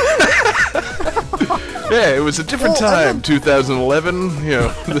 Yeah, it was a different Well, I time, 2011,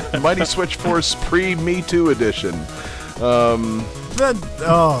 the Mighty Switch Force pre-Me Too edition. That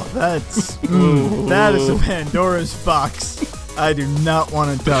is a Pandora's box I do not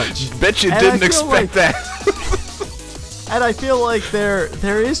want to touch. Bet you And didn't I feel like- expect that. And I feel like there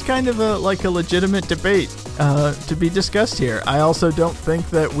is kind of a legitimate debate to be discussed here. I also don't think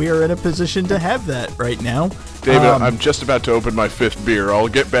that we are in a position to have that right now. David, I'm just about to open my 5th beer. I'll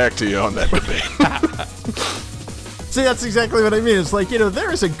get back to you on that debate. See, that's exactly what I mean. It's like,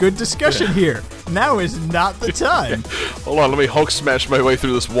 there is a good discussion here. Now is not the time. Hold on, let me Hulk smash my way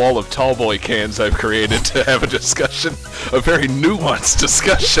through this wall of Tallboy cans I've created to have a discussion, a very nuanced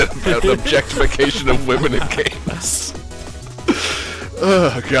discussion about the objectification of women in games.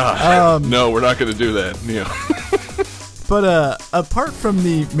 Oh, God. No, we're not going to do that. But apart from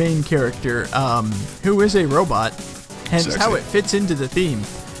the main character, who is a robot, hence Sexy. how it fits into the theme,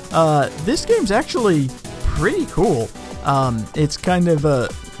 this game's actually pretty cool. It's kind of a...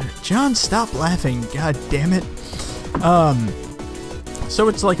 John, stop laughing. God damn it. So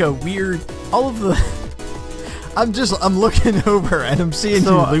it's like a weird... All of the... I'm looking over and I'm seeing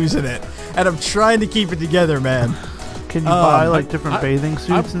you losing it. And I'm trying to keep it together, man. Can you buy like different bathing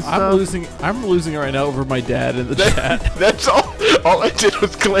suits and stuff? I'm losing it right now over my dad in the chat. That's all. All I did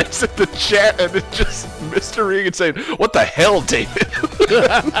was glance at the chat and it just Mr. Regan saying, "What the hell, David?"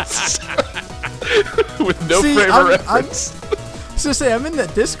 With no See, frame of I'm- reference. So say I'm in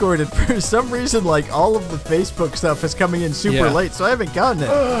that Discord, and for some reason, like all of the Facebook stuff is coming in super Yeah. late, so I haven't gotten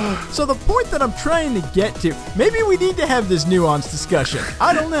it. So the point that I'm trying to get to, maybe we need to have this nuanced discussion.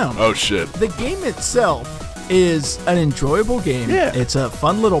 I don't know. Oh shit. The game itself is an enjoyable game. Yeah. It's a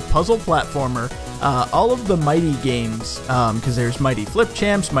fun little puzzle platformer. All of the Mighty games, because there's Mighty Flip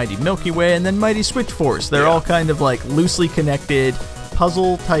Champs, Mighty Milky Way, and then Mighty Switch Force. They're all kind of like loosely connected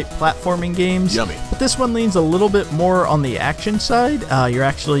puzzle-type platforming games. Yummy. But this one leans a little bit more on the action side. You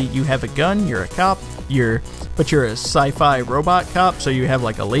have a gun, you're a cop, but you're a sci-fi robot cop, so you have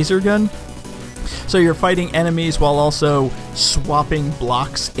like a laser gun. So you're fighting enemies while also swapping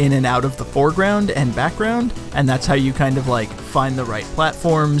blocks in and out of the foreground and background, and that's how you kind of like find the right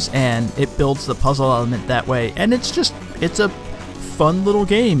platforms, and it builds the puzzle element that way. And it's a fun little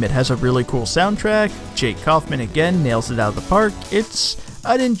game. It has a really cool soundtrack. Jake Kaufman again nails it out of the park. It's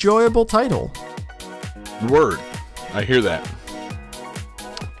an enjoyable title. Word. I hear that.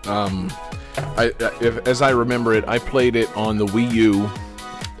 As I remember it, I played it on the Wii U,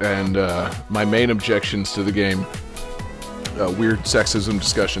 and my main objections to the game, weird sexism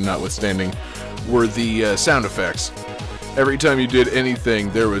discussion notwithstanding, were the sound effects. Every time you did anything,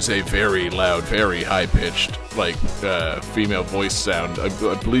 there was a very loud, very high-pitched, like, female voice sound. I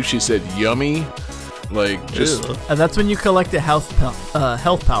believe she said "yummy," like just. And that's when you collect a health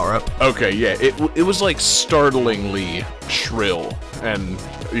power-up. Okay, yeah, it was like startlingly shrill, and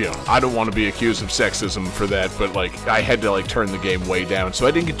I don't want to be accused of sexism for that, but like I had to like turn the game way down, so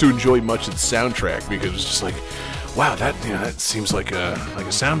I didn't get to enjoy much of the soundtrack because it was just like, wow, that seems like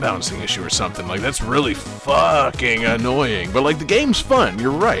a sound balancing issue or something. Like, that's really fucking annoying. But like, the game's fun.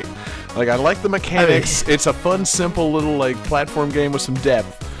 You're right. Like, I like the mechanics. It's a fun, simple little like platform game with some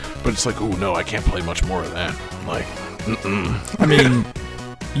depth. But it's like, oh no, I can't play much more of that. Like, I mean,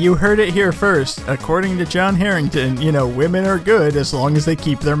 you heard it here first. According to John Harrington, women are good as long as they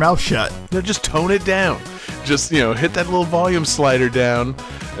keep their mouth shut. No, just tone it down. Just hit that little volume slider down,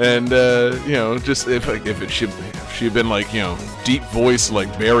 and just if she'd been like deep voice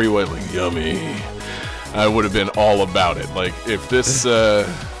like Barry White, like yummy, I would have been all about it. Like if this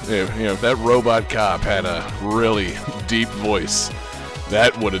if that robot cop had a really deep voice,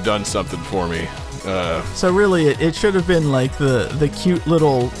 that would have done something for me. So really, it should have been like the cute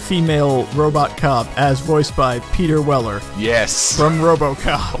little female robot cop as voiced by Peter Weller. Yes. From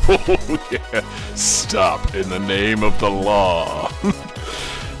RoboCop. Oh, yeah. Stop in the name of the law.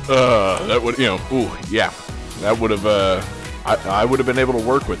 That would, yeah. That would have, I would have been able to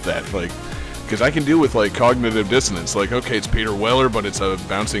work with that. Like, because I can deal with, like, cognitive dissonance. Like, okay, it's Peter Weller, but it's a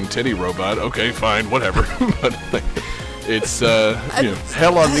bouncing titty robot. Okay, fine, whatever. But, like, it's,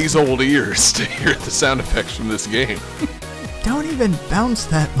 hell on these old ears to hear the sound effects from this game. Don't even bounce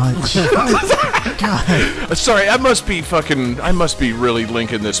that much. God. Sorry, I must be really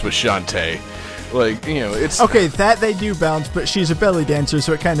linking this with Shantae. Like, it's... Okay, that they do bounce, but she's a belly dancer,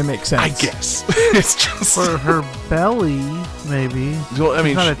 so it kind of makes sense. I guess. It's just... For her belly, maybe. Well, I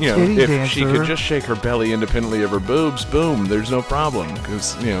mean, if dancer. she could just shake her belly independently of her boobs, boom, there's no problem.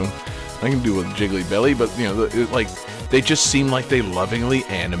 Because, I can do a jiggly belly, but, they just seem like they lovingly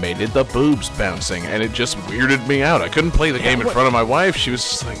animated the boobs bouncing, and it just weirded me out. I couldn't play the game in front of my wife. She was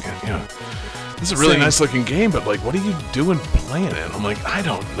just like, this is a really nice looking game, but like, what are you doing playing it? I'm like, I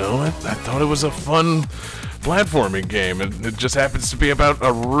don't know. I thought it was a fun platforming game, and it just happens to be about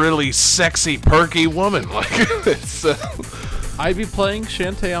a really sexy, perky woman. Like, it's... I'd be playing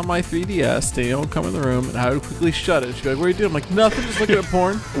Shantae on my 3DS. Daniel would come in the room, and I would quickly shut it. She'd be like, what are you doing? I'm like, nothing, just looking at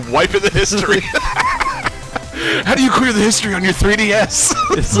porn. Wiping the history. How do you clear the history on your 3DS?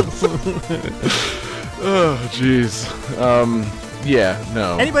 Oh, jeez. Yeah,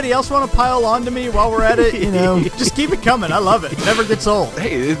 no. Anybody else want to pile on to me while we're at it? Just keep it coming. I love it. It never gets old.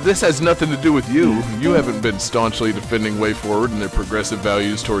 Hey, this has nothing to do with you. You haven't been staunchly defending Way Forward and their progressive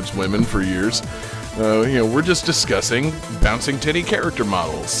values towards women for years. We're just discussing bouncing titty character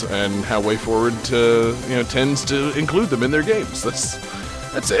models and how Way Forward, tends to include them in their games.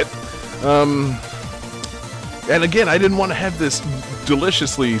 That's it. And again, I didn't want to have this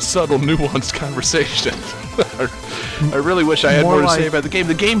deliciously subtle, nuanced conversation. I really wish I had more to say about the game.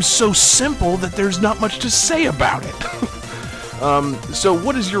 The game's so simple that there's not much to say about it. So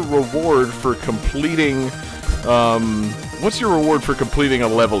what is your reward for completing... what's your reward for completing a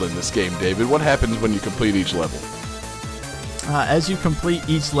level in this game, David? What happens when you complete each level? As you complete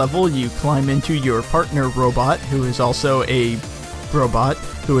each level, you climb into your partner robot, who is also a robot,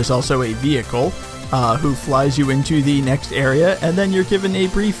 who is also a vehicle, who flies you into the next area, and then you're given a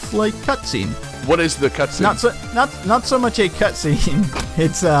brief, cutscene. What is the cutscene? Not so much a cutscene.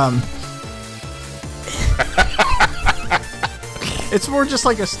 It's it's more just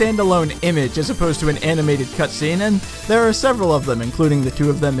like a standalone image as opposed to an animated cutscene, and there are several of them, including the two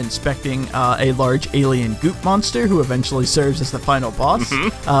of them inspecting a large alien goop monster who eventually serves as the final boss.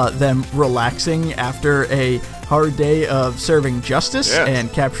 Mm-hmm. Them relaxing after a hard day of serving justice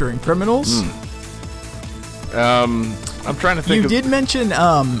and capturing criminals. I'm trying to think.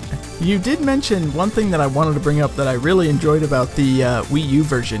 You did mention one thing that I wanted to bring up that I really enjoyed about the Wii U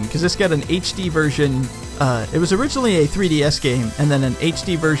version, because this got an HD version. It was originally a 3DS game, and then an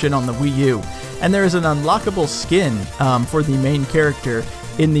HD version on the Wii U. And there is an unlockable skin for the main character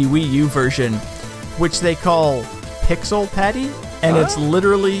in the Wii U version, which they call Pixel Patty, and it's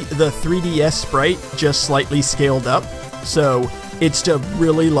literally the 3DS sprite just slightly scaled up. So it's a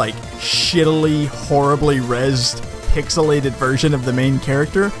really shittily, horribly rezzed, pixelated version of the main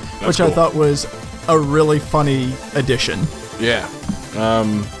character, which cool. I thought was a really funny addition. Yeah.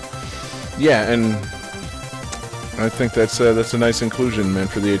 And I think that's a nice inclusion, man,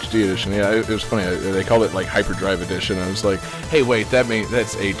 for the HD edition. Yeah, it was funny. They called it like Hyperdrive edition. I was like, hey, wait, that's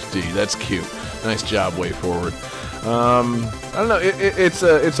HD. That's cute. Nice job, Way Forward. I don't know. It's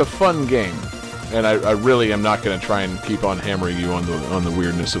a fun game, and I really am not going to try and keep on hammering you on the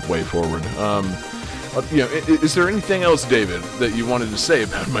weirdness of Way Forward. Is there anything else, David, that you wanted to say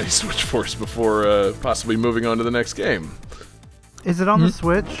about Mighty Switch Force before possibly moving on to the next game? Is it on the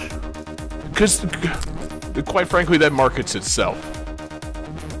Switch? Because, quite frankly, that markets itself.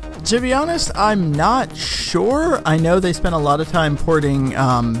 To be honest, I'm not sure. I know they spent a lot of time porting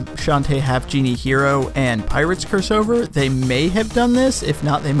Shantae Half Genie Hero and Pirate's Curse over. They may have done this. If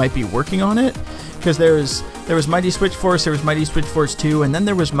not, they might be working on it. Because there was Mighty Switch Force, there was Mighty Switch Force 2, and then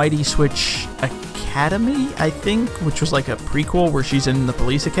there was Mighty Switch Academy, I think, which was like a prequel where she's in the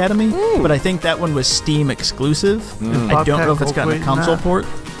police academy. But I think that one was Steam exclusive. I don't know if it's gotten a console port.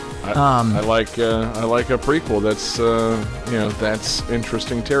 I like a prequel. That's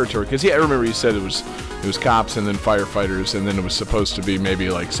interesting territory. Because I remember you said it was cops and then firefighters, and then it was supposed to be maybe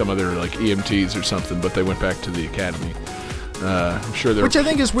like some other like EMTs or something, but they went back to the academy. I'm sure they're... Which I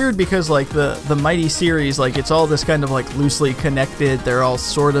think is weird because like the Mighty series, like it's all this kind of like loosely connected. They're all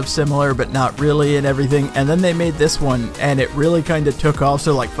sort of similar, but not really, and everything. And then they made this one, and it really kind of took off.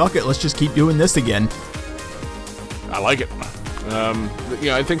 So like, fuck it, let's just keep doing this again. I like it.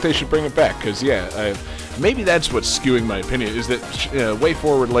 I think they should bring it back because maybe that's what's skewing my opinion is that Way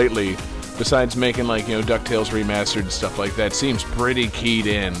Forward lately, besides making like DuckTales remastered and stuff like that, seems pretty keyed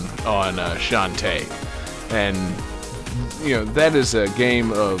in on Shantae, and that is a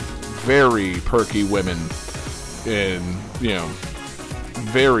game of very perky women and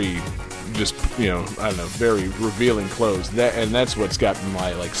very just very revealing clothes. That's what's gotten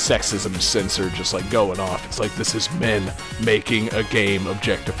my like sexism sensor just like going off. It's like, this is men making a game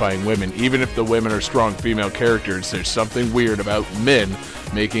objectifying women. Even if the women are strong female characters, there's something weird about men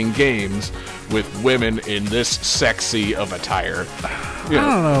making games with women in this sexy of attire. I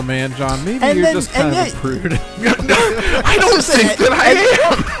don't know, man, John. Maybe you're just kind of a prude. I don't think that I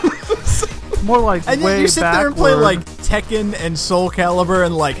am. More like and way you sit there and play backward. like Tekken and Soul Calibur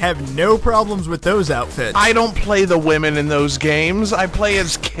and like have no problems with those outfits. I don't play the women in those games. I play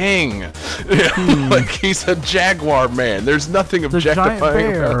as King. Like he's a jaguar man. There's nothing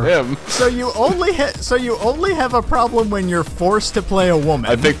objectifying about him. So you only have a problem when you're forced to play a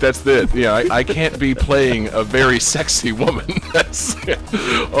woman. I think that's it. I can't be playing a very sexy woman.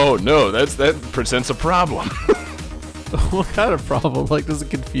 Oh no, that presents a problem. What kind of problem? Like, does it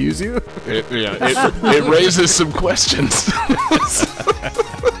confuse you? It raises some questions.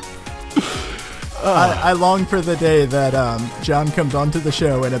 I long for the day that John comes onto the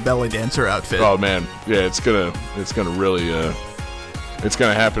show in a belly dancer outfit. Oh man, yeah, it's gonna really it's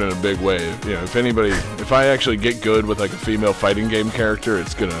gonna happen in a big way. If I actually get good with like a female fighting game character,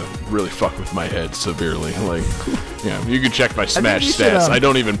 it's gonna really fuck with my head severely. Like, you can check my Smash stats. I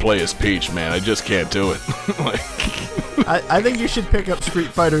don't even play as Peach, man. I just can't do it. I think you should pick up Street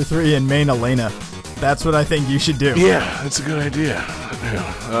Fighter 3 and main Elena. That's what I think you should do. Yeah, that's a good idea.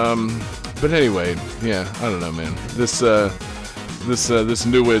 Yeah. But anyway, I don't know, man. This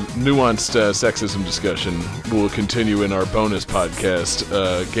nuanced sexism discussion will continue in our bonus podcast.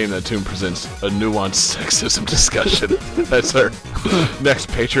 Game That Tune presents a nuanced sexism discussion. That's our next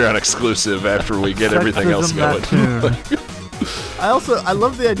Patreon exclusive after we get everything else going. I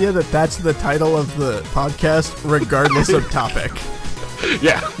love the idea that that's the title of the podcast, regardless of topic.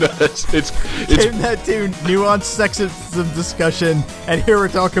 Yeah, it's Game That Tune, nuanced sexism discussion, and here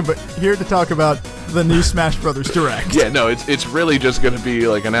to talk about the new Smash Brothers Direct. Yeah, no, it's really just going to be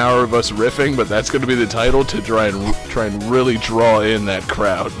like an hour of us riffing, but that's going to be the title to try and really draw in that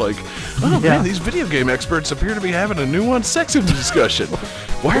crowd. Like, man, these video game experts appear to be having a nuanced sexism discussion.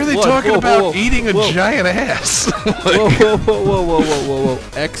 Why are they talking about eating a giant ass? Whoa.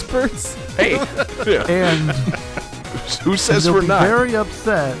 Experts? Hey, And who says they'll we're be not? very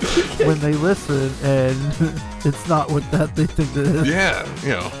upset when they listen and it's not what they think it is. Yeah,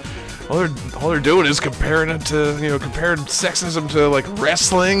 all they're doing is comparing it to comparing sexism to like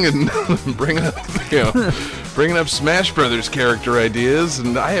wrestling and bringing up Smash Brothers character ideas,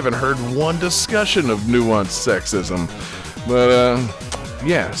 and I haven't heard one discussion of nuanced sexism. But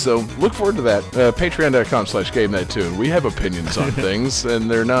so look forward to that. Patreon.com/GameThatTune. We have opinions on things, and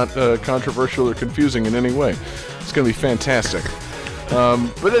they're not controversial or confusing in any way. It's going to be fantastic.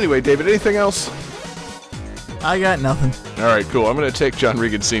 But anyway, David, anything else? I got nothing. All right, cool. I'm going to take John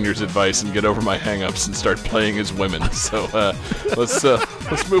Regan Sr.'s advice and get over my hang-ups and start playing as women. So let's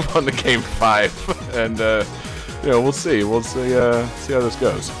move on to Game 5, and we'll see. We'll see how this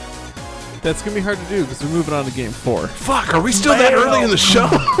goes. That's going to be hard to do because we're moving on to game 4. Fuck, are we still that early in the show?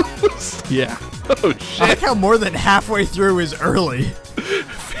 Yeah. Oh, I shit. like how more than halfway through is early.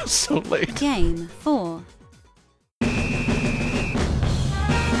 Feels so late. Game 4.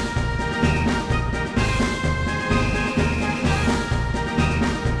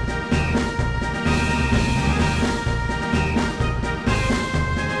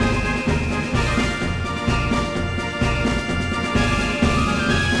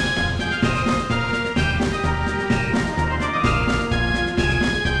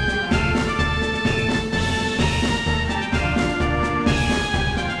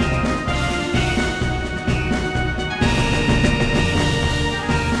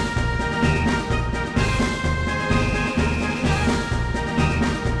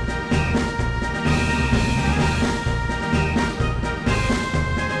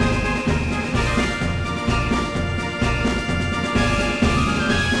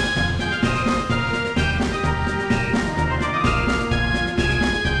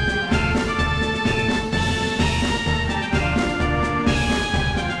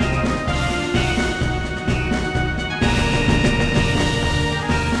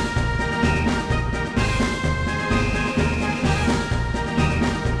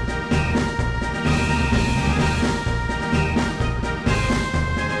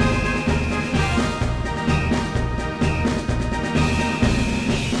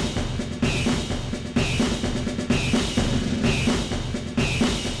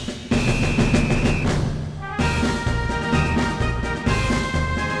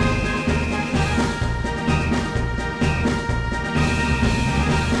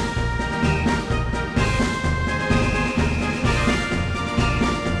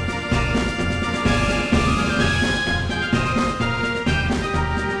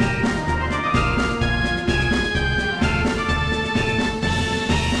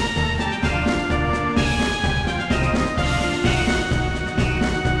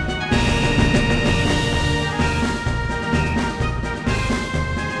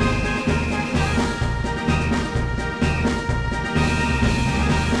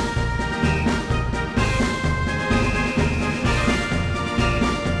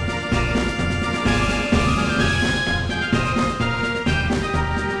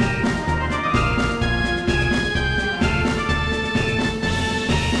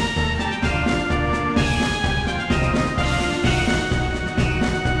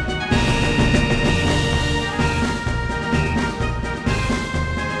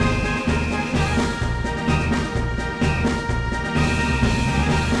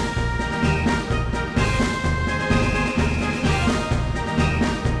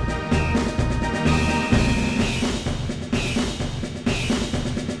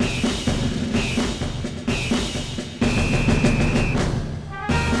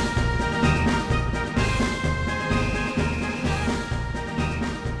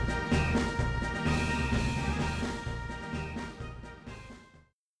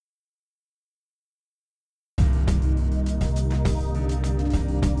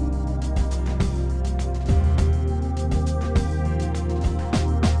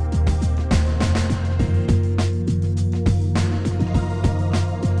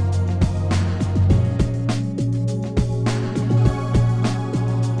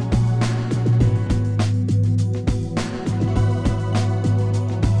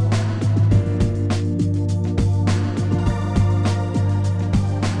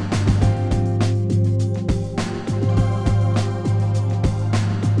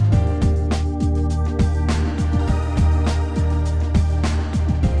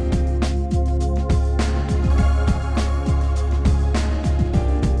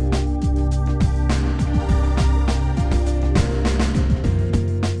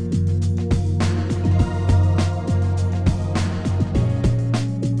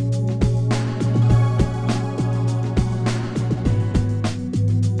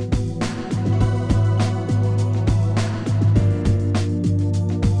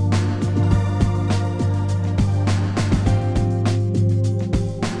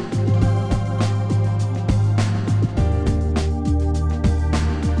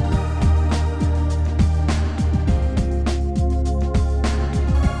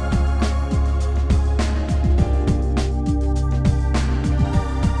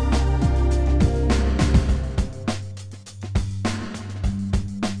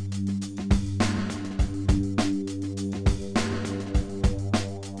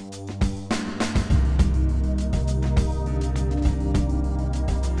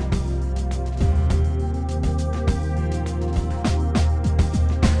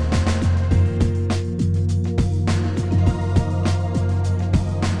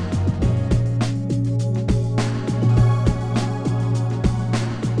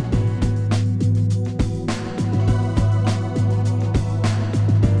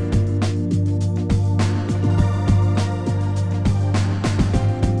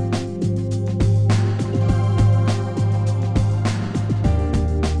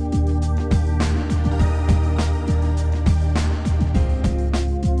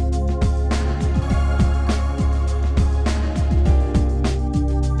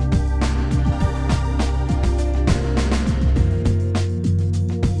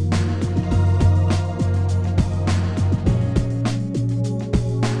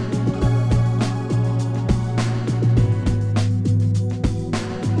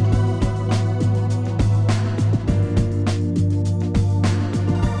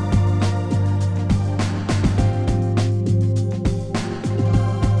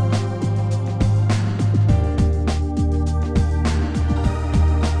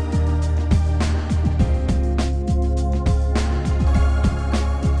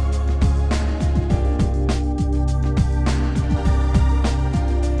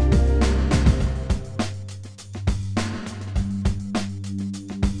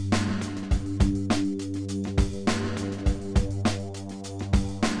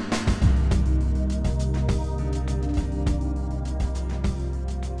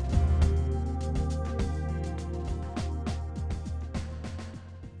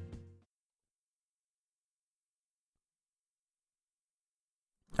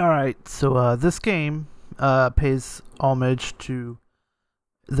 All right, so this game pays homage to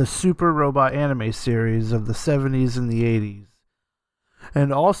the Super Robot anime series of the 70s and the 80s.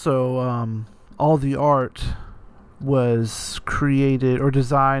 And also, all the art was created or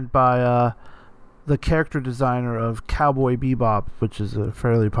designed by the character designer of Cowboy Bebop, which is a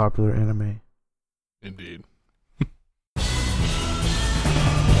fairly popular anime. Indeed.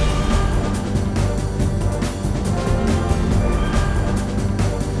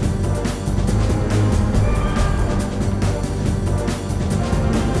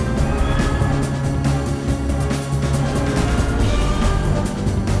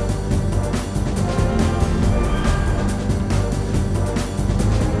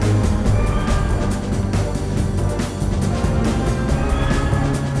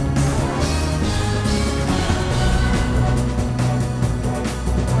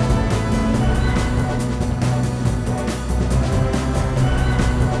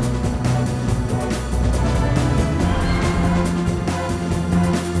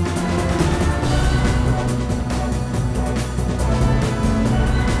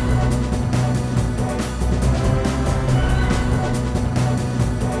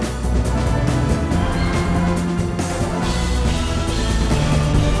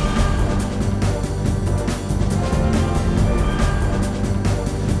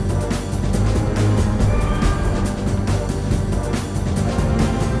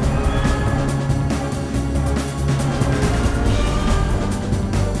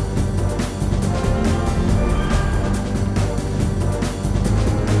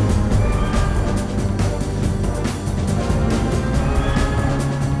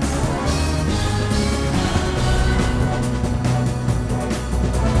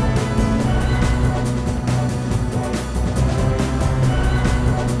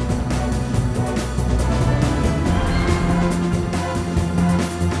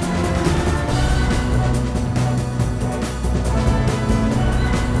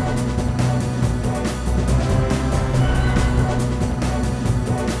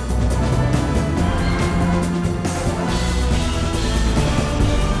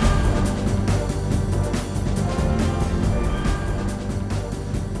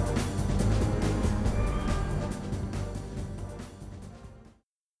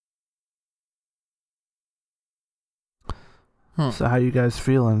 So how you guys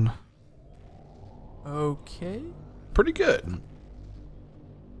feeling? Okay. Pretty good.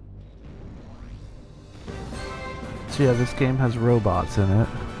 So yeah, this game has robots in it.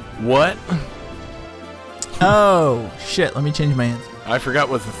 What? Oh, shit. Let me change my answer. I forgot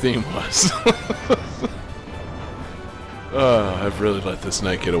what the theme was. I've really let this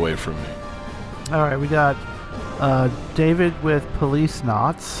night get away from me. All right, we got David with police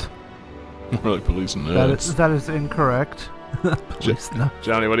knots. More like police and That is incorrect. Police knots.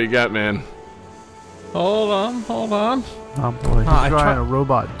 Johnny, what do you got, man? Hold on. Oh boy, he's I drawing try- a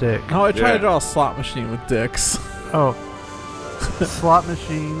robot dick. Oh, I tried Yeah. to draw a slot machine with dicks. Oh, slot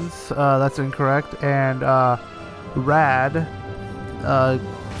machines. That's incorrect. And rad.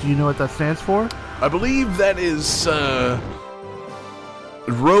 Do you know what that stands for? I believe that is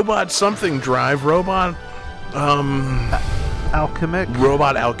robot something drive. Robot Alchemic.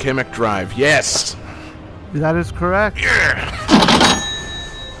 robot alchemic drive. Yes. That is correct.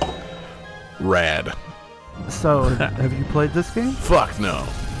 Rad. So, have you played this game? Fuck no.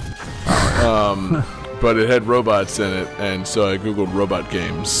 But it had robots in it, and so I googled robot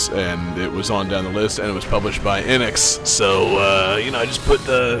games, and it was on down the list, and it was published by Enix. So I just put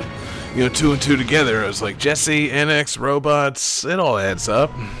the two and two together. I was like, Jesse, Enix, robots, it all adds up.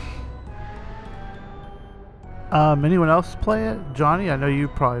 Anyone else play it? Johnny, I know you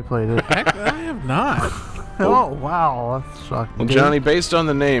probably played it. I have not. Oh wow, that's shocking. Well, Johnny, based on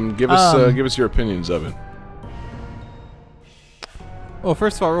the name, give us your opinions of it. Well,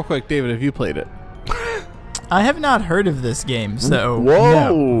 first of all, real quick, David, have you played it? I have not heard of this game, so Whoa.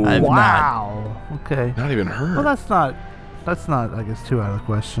 no, I have not. Wow. Okay. Not even heard. Well, that's not. I guess, too out of the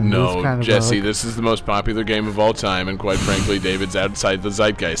question. It was No, kind of Jesse, a, this is the most popular game of all time, and quite frankly, David's outside the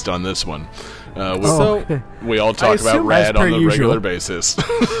zeitgeist on this one. okay. We all talk about assume, Rad as on per the usual. regular basis.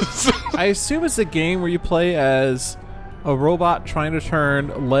 I assume it's a game where you play as a robot trying to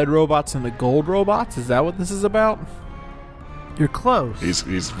turn lead robots into gold robots. Is that what this is about? You're close. He's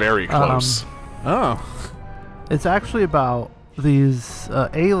very close. Oh. It's actually about these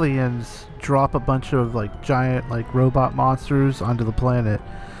aliens drop a bunch of giant robot monsters onto the planet,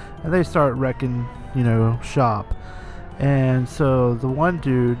 and they start wrecking shop. And so the one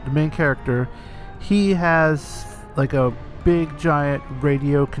dude, the main character, he has a big giant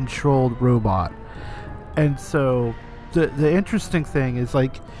radio controlled robot, and so the interesting thing is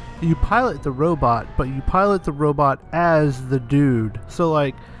like you pilot the robot, but you pilot the robot as the dude. So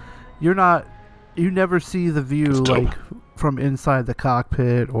like you never see the view like from inside the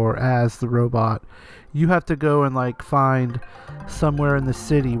cockpit or as the robot. You have to go and like find somewhere in the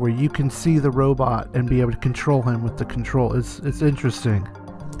city where you can see the robot and be able to control him with the control. It's interesting.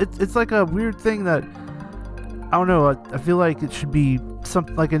 It's like a weird thing that I don't know. I feel like it should be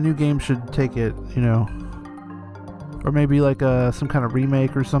something like a new game should take it, you know, or maybe like some kind of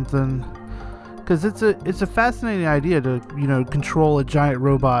remake or something. Because it's a fascinating idea to, you know, control a giant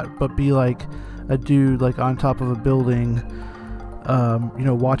robot but be like a dude like on top of a building, you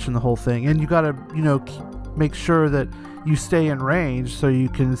know, watching the whole thing. And you gotta, you know, make sure that you stay in range so you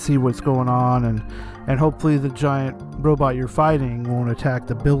can see what's going on, and hopefully the giant robot you're fighting won't attack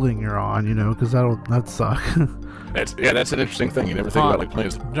the building you're on, you know, because that'd suck. That's an interesting thing. You never think about like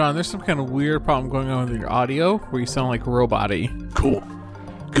playing. John, there's some kind of weird problem going on with your audio where you sound like robot-y. Cool.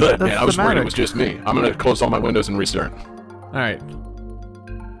 Good, That's man. I was worried it thematic. was just me. I'm gonna close all my windows and restart. All right.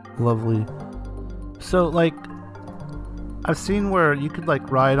 Lovely. So like I've seen where you could like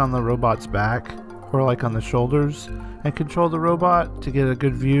ride on the robot's back or like on the shoulders and control the robot to get a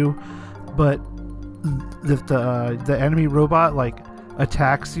good view, but if the enemy robot like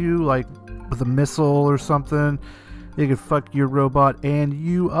attacks you like with a missile or something, it could fuck your robot and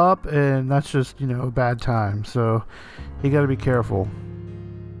you up, and that's just, you know, a bad time. So you got to be careful.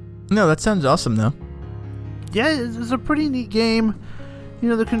 No, that sounds awesome though. Yeah, it's a pretty neat game. You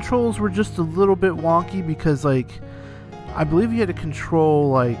know, the controls were just a little bit wonky because, like, I believe you had to control,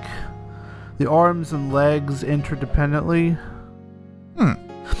 like, the arms and legs interdependently.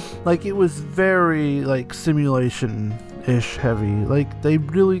 Like, it was very, like, simulation-ish heavy. Like, they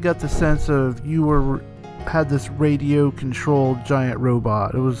really got the sense of had this radio-controlled giant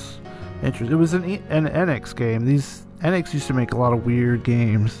robot. It was interesting. It was an NX game. These NX used to make a lot of weird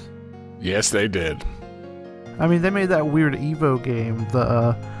games. Yes, they did. I mean, they made that weird Evo game,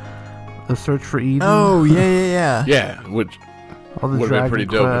 the Search for Eden. Oh, yeah. Yeah, which All the would have been Dragon pretty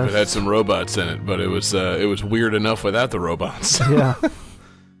dope if it had Quests. some robots in it, but it was weird enough without the robots. Yeah.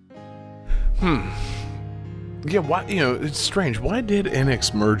 Yeah, why? You know, it's strange. Why did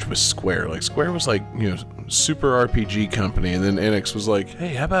NX merge with Square? Like, Square was like, you know, super RPG company, and then NX was like,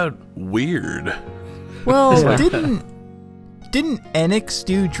 hey, how about weird? Well, Yeah. didn't Enix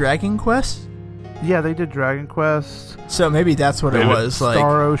do Dragon Quest? Yeah, they did Dragon Quest, So maybe that's what They it did was. Like,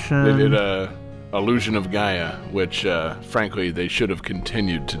 Star Ocean. They did Illusion of Gaia, which, frankly, they should have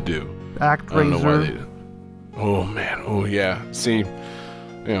continued to do. ActRaiser. I don't know why they. Oh man. Oh yeah. See,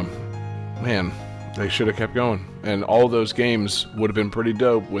 yeah, man, they should have kept going, and all those games would have been pretty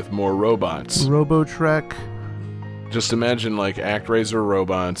dope with more robots. Robotrek. Just imagine like ActRaiser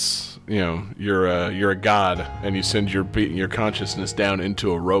robots. You know, you're a god, and you send your consciousness down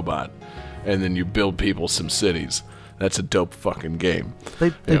into a robot, and then you build people some cities. That's a dope fucking game. They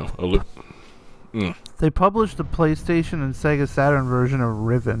published the PlayStation and Sega Saturn version of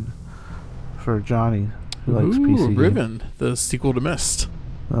Riven for Johnny, who likes Ooh, PC. Riven, the sequel to Myst.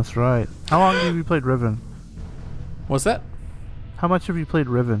 That's right. How long have you played Riven? What's that? How much have you played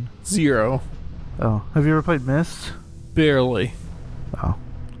Riven? 0. Oh, have you ever played Myst? Barely. Oh,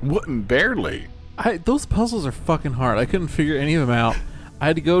 What? Barely. Those puzzles are fucking hard. I couldn't figure any of them out. I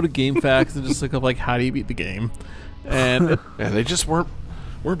had to go to GameFAQs and just look up like how do you beat the game, and Yeah, they just weren't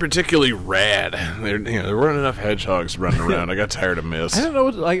particularly rad. There weren't enough hedgehogs running around. I got tired of Myst. I don't know.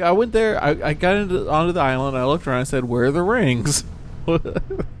 Like I went there, I got onto the island. I looked around. I said, "Where are the rings?"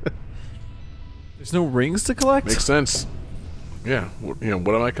 There's no rings to collect. Makes sense. Yeah, what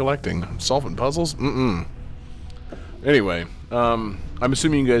am I collecting? I'm solving puzzles? Mm-mm. Anyway, I'm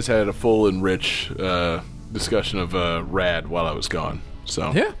assuming you guys had a full and rich discussion of Rad while I was gone.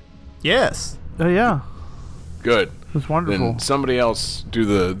 So Yeah. yes. oh yeah, good. it was wonderful. Then somebody else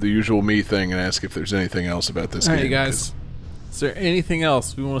do the usual me thing and ask if there's anything else about this All game. right, you guys. Is there anything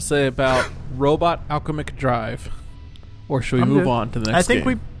else we want to say about Robot Alchemic Drive, or should we I'm move good. on to the next I think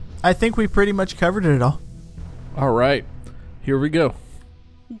game? I think we pretty much covered it all. All right, here we go.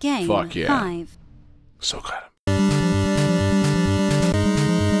 Game Fuck yeah. 5. So glad.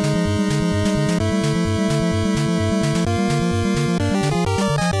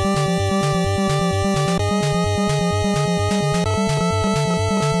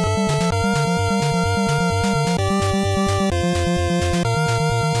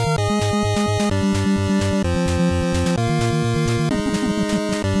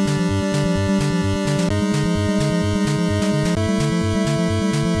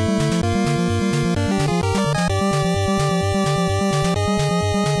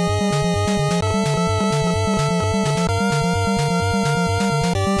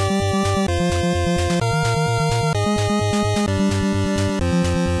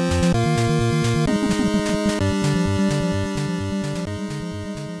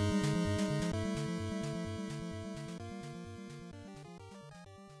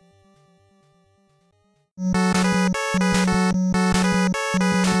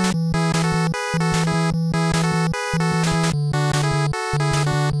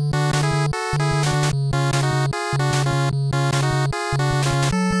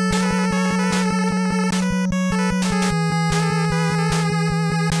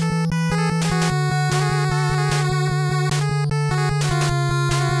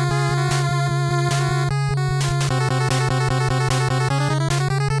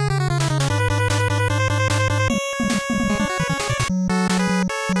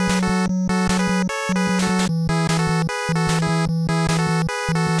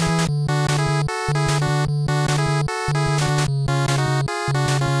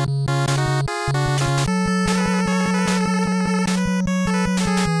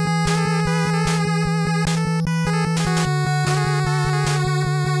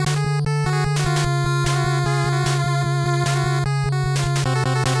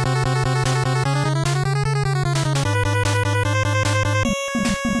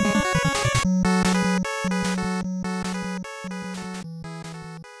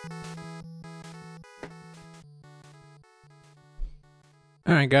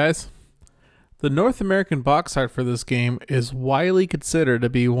 Alright, guys. The North American box art for this game is widely considered to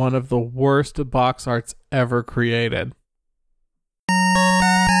be one of the worst box arts ever created.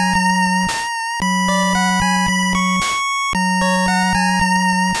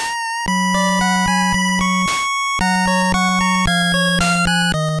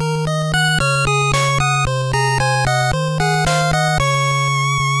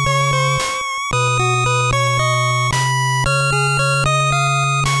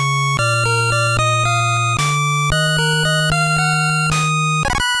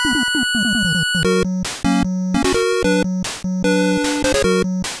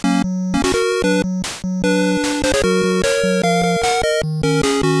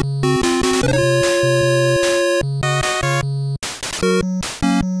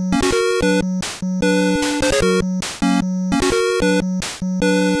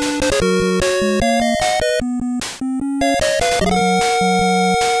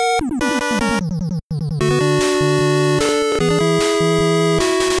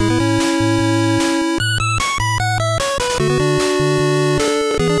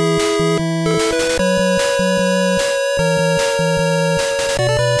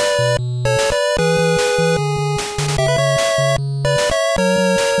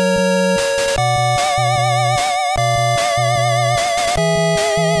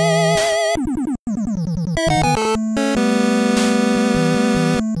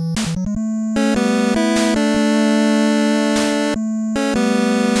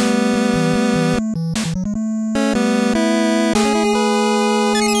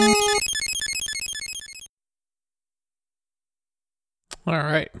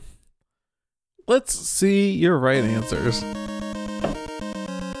 Alright. Let's see your right answers.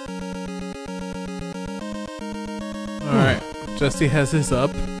 Alright. Jesse has his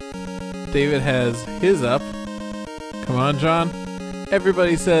up. David has his up. Come on, John.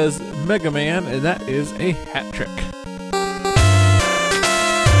 Everybody says Mega Man, and that is a hat trick.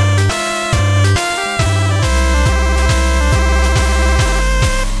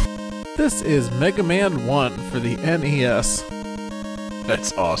 This is Mega Man 1 for the NES.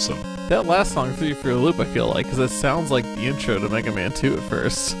 That's awesome. That last song threw you for a loop, I feel like, because it sounds like the intro to Mega Man 2 at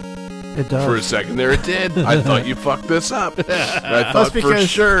first. It does. For a second there it did. I thought you fucked this up. I thought for because-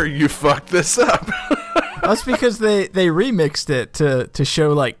 sure you fucked this up. That's because they remixed it to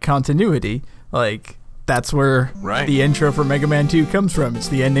show like continuity. Like that's where Right. the intro for Mega Man 2 comes from. It's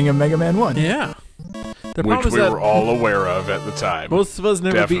the ending of Mega Man 1. Yeah. The Which problem is we that were all aware of at the time. most of us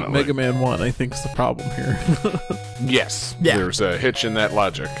never beat Definitely. Mega Man 1, I think is the problem here. Yes. Yeah. There's a hitch in that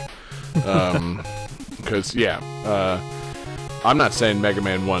logic. Because, I'm not saying Mega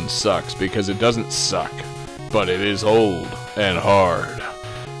Man 1 sucks, because it doesn't suck. But it is old and hard.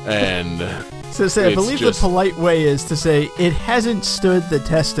 And So say, I It's believe just- the polite way is to say it hasn't stood the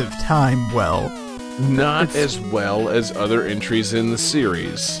test of time well. not as well as other entries in the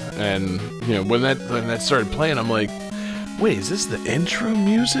series. And, when that started playing, I'm like, wait, is this the intro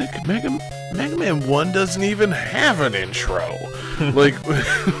music? Mega Man 1 doesn't even have an intro. Like,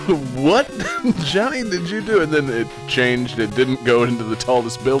 what? Johnny, did you do? And then it changed. It didn't go into the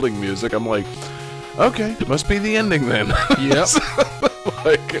tallest building music. I'm like, okay, must be the ending then. Yep.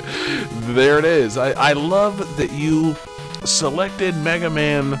 Like, there it is. I love that you selected Mega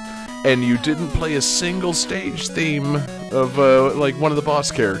Man and you didn't play a single stage theme of like one of the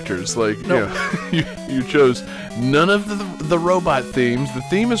boss characters. Like, you chose none of the robot themes. The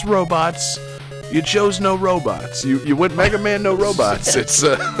theme is robots. You chose no robots. You went Mega Man, no robots. It's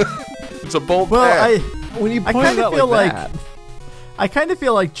it's a bold Well, path. When you I point it kinda out feel like like- that, I kind of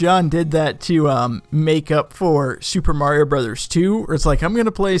feel like John did that to make up for Super Mario Brothers 2, where it's like, I'm going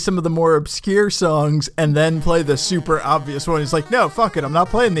to play some of the more obscure songs and then play the super obvious one. He's like, no, fuck it, I'm not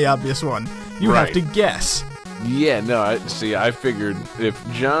playing the obvious one. You have Right. to guess. Yeah, no, I figured if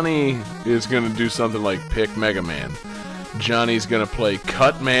Johnny is going to do something like pick Mega Man, Johnny's going to play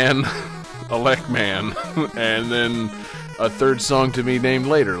Cut Man, Elect Man, and then a third song to be named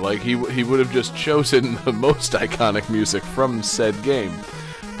later. Like, he would have just chosen the most iconic music from said game.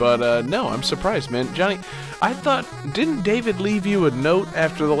 But, no, I'm surprised, man. Johnny, I thought, didn't David leave you a note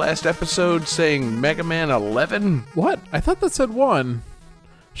after the last episode saying Mega Man 11? what? I thought that said 1.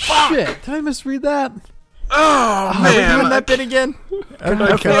 Shit, did I misread that? Oh, Are we doing that bit again? I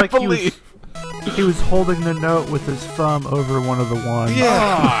feel can't like believe... he was holding the note with his thumb over one of the ones.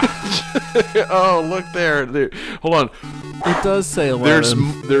 Yeah. Oh, look there. Hold on. It does say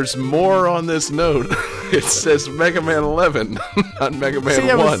 11. There's more on this note. It says Mega Man 11, not Mega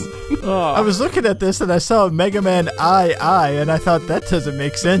Man 1. I was looking at this and I saw Mega Man I, and I thought that doesn't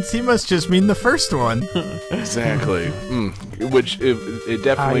make sense. He must just mean the first one. Exactly. Which it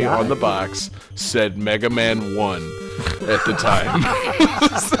definitely on the box said Mega Man 1 at the time.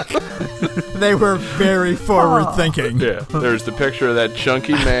 They were very forward thinking. Yeah, there's the picture of that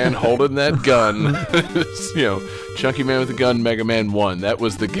chunky man holding that gun. Chunky man with a gun, Mega Man 1. That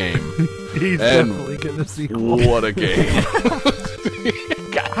was the game. He's definitely getting a sequel. What a game.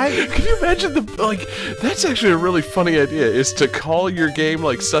 God, can you imagine that's actually a really funny idea, is to call your game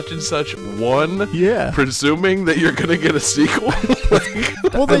like such and such 1, presuming that you're gonna get a sequel.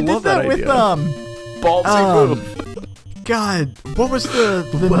 Well, they did that with Ballsy move. God, what was the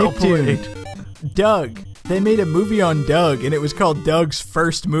Nicktoon? Doug. They made a movie on Doug, and it was called Doug's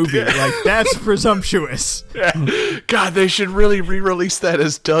First Movie. Like, that's presumptuous. Yeah. God, they should really re-release that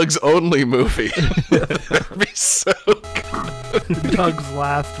as Doug's only movie. That'd be so good. Doug's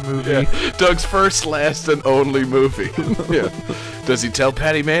last movie. Yeah. Doug's first, last, and only movie. Yeah. Does he tell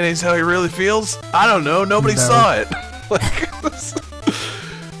Patty Mayonnaise how he really feels? I don't know. Nobody saw it.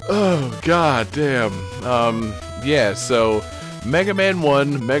 Oh, god damn. Yeah, so Mega Man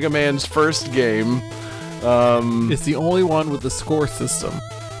 1, Mega Man's first game. It's the only one with the score system.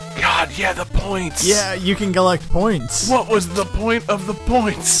 God, yeah, the points. Yeah, you can collect points. What was the point of the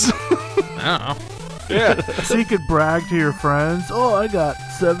points? I don't know. Yeah. So you could brag to your friends, oh, I got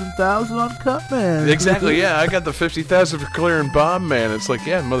 7,000 on Cutman. Exactly, yeah, I got the 50,000 for clearing Bomb Man. It's like,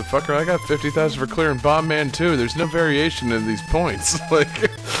 yeah, motherfucker, I got 50,000 for clearing Bomb Man too. There's no variation in these points.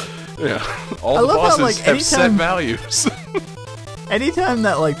 Like, yeah, all the bosses have set values. Anytime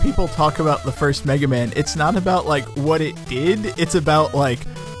that, like, people talk about the first Mega Man, it's not about, like, what it did, it's about, like,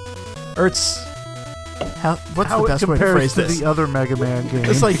 or it's... What's the best way to phrase this? The other Mega Man games.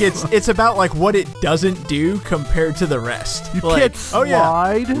 It's like, it's about, like, what it doesn't do compared to the rest. You like, can't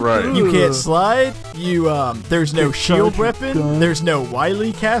slide. Right. You can't slide. You, there's no shield weapon. Gun. There's no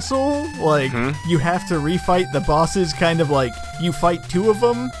Wily Castle. Like, you have to refight the bosses, kind of like, you fight 2 of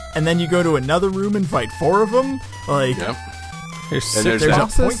them, and then you go to another room and fight 4 of them. Like... Yep. There's a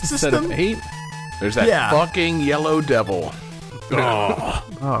bosses point instead system? of 8? There's that fucking yellow devil.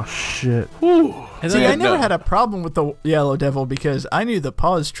 Oh, shit. Whew. And See, I never had a problem with the Yellow Devil because I knew the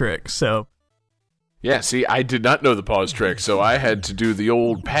pause trick, so... Yeah, see, I did not know the pause trick, so I had to do the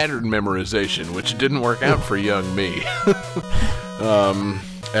old pattern memorization, which didn't work out for young me.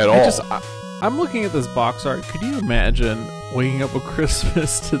 At all. I'm looking at this box art. Could you imagine waking up on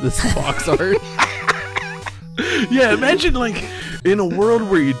Christmas to this box art? Yeah, imagine, like, in a world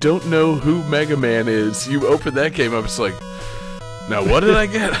where you don't know who Mega Man is, you open that game up, it's like, now what did I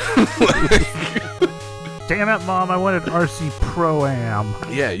get? Damn it, Mom, I wanted RC Pro-Am.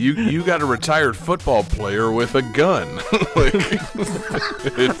 Yeah, you got a retired football player with a gun. Like,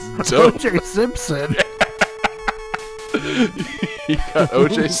 it's dope. O.J. Simpson. You got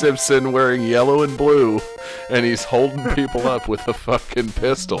O.J. Simpson wearing yellow and blue, and he's holding people up with a fucking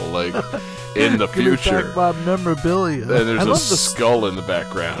pistol, like, in the future. Back my memorabilia. And there's a skull in the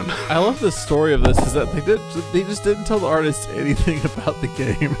background. I love the story of this, is that they just didn't tell the artist anything about the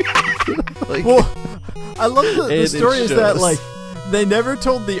game. Like, well, I love the story is that, like, they never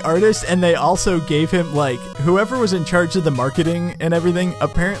told the artist, and they also gave him, like, whoever was in charge of the marketing and everything,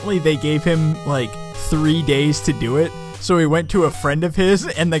 apparently they gave him, like, 3 days to do it. So he went to a friend of his,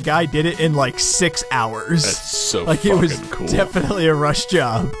 and the guy did it in, like, 6 hours. That's so like, fucking it was cool. Definitely a rush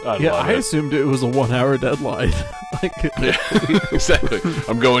job. I assumed it was a 1 hour deadline. Like, yeah, exactly.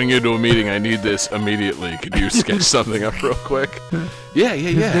 I'm going into a meeting. I need this immediately. Could you sketch something up real quick? Yeah.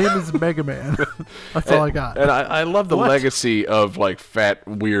 His name is Mega Man. That's all I got. And I love the legacy of, like, fat,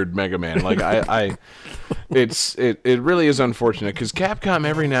 weird Mega Man. Like, it really is unfortunate because Capcom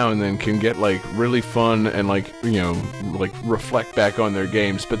every now and then can get, like, really fun and, like, you know, like, reflect back on their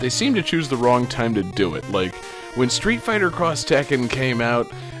games, but they seem to choose the wrong time to do it. Like, when Street Fighter Cross Tekken came out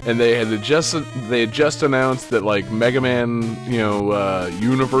and they had just announced that, like, Mega Man, you know,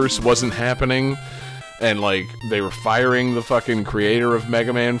 universe wasn't happening, and, like, they were firing the fucking creator of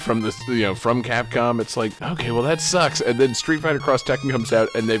Mega Man from the, you know, from Capcom. It's like, okay, well, that sucks. And then Street Fighter Cross Tekken comes out,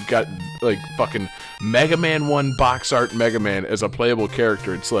 and they've got, like, fucking Mega Man 1 box art Mega Man as a playable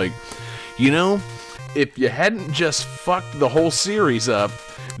character. It's like, you know, if you hadn't just fucked the whole series up,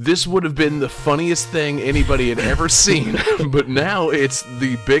 this would have been the funniest thing anybody had ever seen. But now it's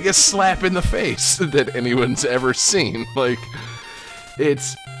the biggest slap in the face that anyone's ever seen. Like,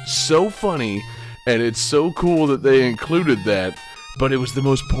 it's so funny. And it's so cool that they included that, but it was the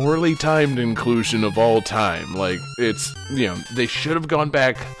most poorly timed inclusion of all time. Like, it's, they should have gone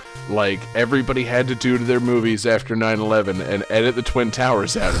back like everybody had to do to their movies after 9/11 and edit the Twin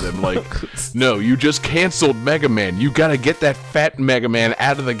Towers out of them. Like, no, you just canceled Mega Man. You gotta get that fat Mega Man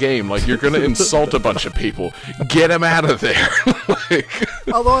out of the game. Like, you're gonna insult a bunch of people. Get him out of there.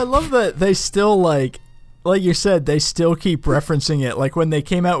 Although I love that they still, like you said, they still keep referencing it. Like, when they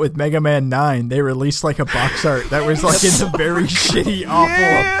came out with Mega Man 9, they released, like, a box art that was, like, in the very shitty,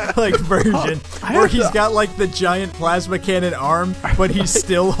 awful, like, version. Where he's got, like, the giant plasma cannon arm, but he's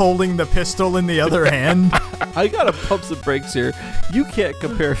still holding the pistol in the other hand. I gotta pump some brakes here. You can't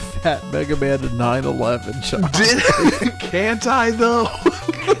compare Fat Mega Man to 9/11, John. Can't I, though?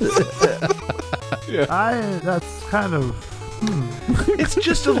 That's kind of... It's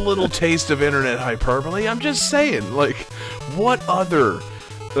just a little taste of internet hyperbole. I'm just saying, like, what other,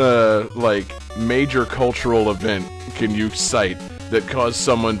 major cultural event can you cite that caused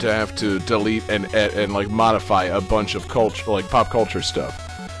someone to have to delete and like, modify a bunch of culture, like, pop culture stuff?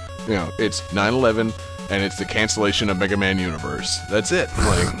 It's 9/11, and it's the cancellation of Mega Man Universe. That's it.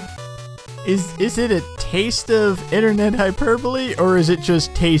 Like, is it a taste of internet hyperbole, or is it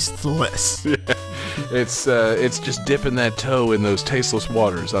just tasteless? yeah. It's just dipping that toe in those tasteless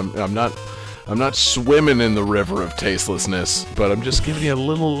waters. I'm not swimming in the river of tastelessness, but I'm just giving you a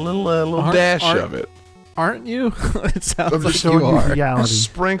little dash of it. Aren't you? It sounds I'm like just you are. reality.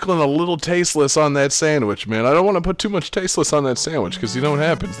 Sprinkling a little tasteless on that sandwich, man. I don't want to put too much tasteless on that sandwich, because you know what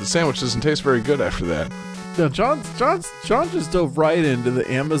happens. The sandwich doesn't taste very good after that. No, John just dove right into the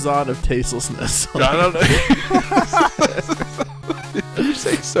Amazon of tastelessness. I don't know. If you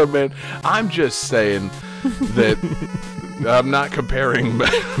say so, man. I'm just saying that I'm not comparing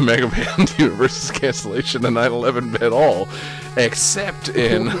Mega Man Universe's cancellation to 9/11 at all, except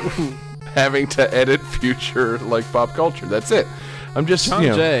in having to edit future, like, pop culture. That's it. I'm just, John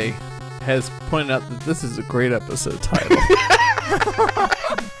Jay has pointed out that this is a great episode title.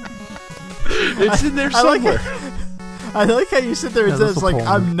 It's in there somewhere. I like how you sit there and that's says, a like, poem.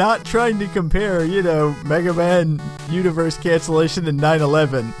 I'm not trying to compare, Mega Man Universe cancellation to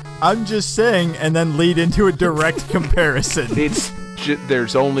 9/11. I'm just saying, and then lead into a direct comparison.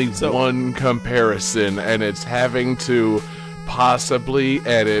 There's only one comparison, and it's having to possibly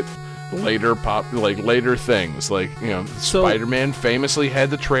edit later things. Like, Spider-Man famously had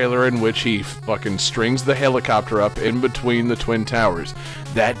the trailer in which he fucking strings the helicopter up in between the Twin Towers.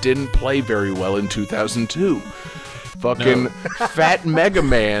 That didn't play very well in 2002. Fucking Fat Mega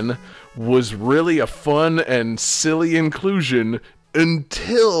Man was really a fun and silly inclusion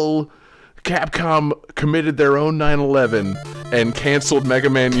until Capcom committed their own 9/11 and canceled Mega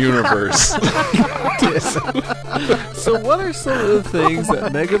Man Universe. So what are some of the things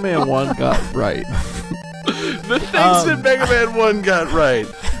that Mega Man 1 got right? The things that Mega Man 1 got right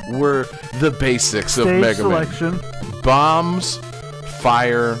were the basics of Stage Mega selection. Man. Bombs,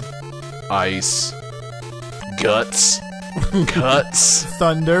 fire, ice, guts, cuts,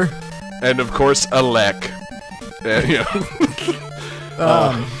 Thunder. and of course, Elec.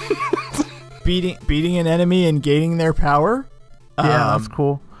 Beating an enemy and gaining their power. Yeah, that's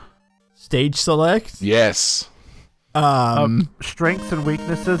cool. Stage select. Yes. Strengths and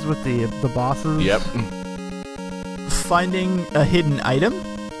weaknesses with the bosses. Yep. Finding a hidden item,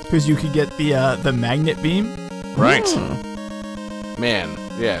 because you could get the magnet beam. Right. Man,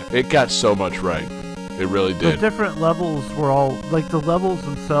 yeah, it got so much right. It really The did. different levels were all, like, the levels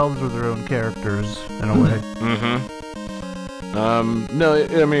themselves were their own characters, in a way. Mm-hmm. No,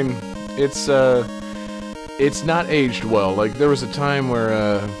 I mean, it's not aged well. Like, there was a time where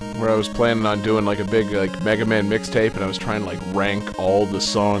I was planning on doing, like, a big, like, Mega Man mixtape, and I was trying to, like, rank all the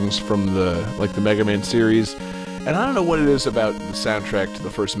songs from the Mega Man series. And I don't know what it is about the soundtrack to the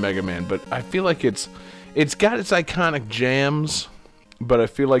first Mega Man, but I feel like it's got its iconic jams, but I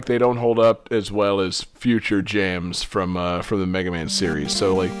feel like they don't hold up as well as future jams from the Mega Man series.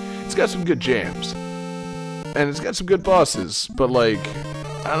 So, like, it's got some good jams, and it's got some good bosses, but, like,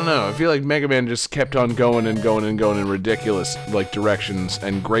 I don't know, I feel like Mega Man just kept on going and going and going in ridiculous, like, directions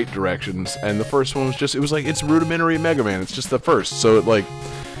and great directions, and the first one was just, it was like, it's rudimentary Mega Man, it's just the first, so,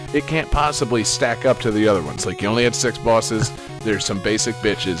 it can't possibly stack up to the other ones. Like, you only had 6 bosses, there's some basic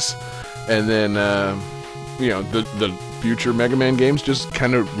bitches, and then, the future Mega Man games just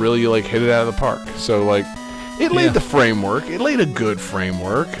kind of really, like, hit it out of the park. So, like, it laid the framework, it laid a good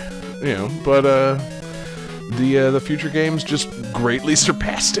framework, but, the future games just greatly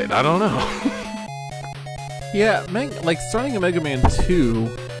surpassed it. I don't know. Yeah, starting at Mega Man 2,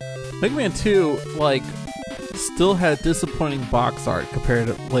 like, still had disappointing box art compared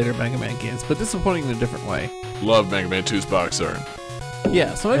to later Mega Man games, but disappointing in a different way. Love Mega Man 2's box art.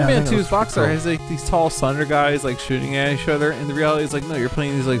 Yeah, so Mega Yeah, I Man think it 2's was box pretty art has like these tall slender guys like shooting at each other, and the reality is like, no, you're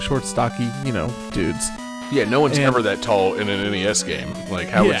playing these like short, stocky, dudes. Yeah, no one's And- ever that tall in an NES game. Like,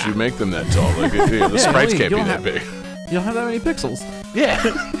 how would Yeah. you make them that tall? Like, the sprites can't be that big. You don't have that many pixels. Yeah.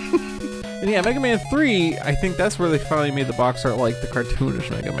 And yeah, Mega Man 3, I think that's where they finally made the box art like the cartoonish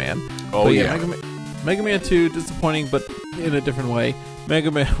Mega Man. Oh, But yeah. Mega Man 2, disappointing, but in a different way. Mega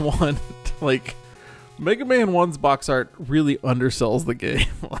Man 1, like, Mega Man 1's box art really undersells the game.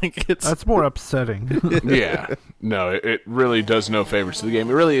 Like, it's... That's more upsetting. Yeah. No, it really does no favors to the game.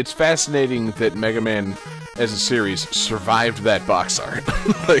 It's fascinating that Mega Man as a series survived that box art.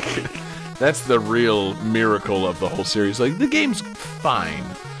 Like, that's the real miracle of the whole series. Like, the game's fine.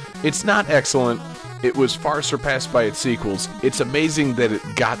 It's not excellent. It was far surpassed by its sequels. It's amazing that it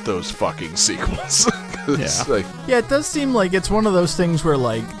got those fucking sequels. It's Yeah. like, Yeah, it does seem like it's one of those things where,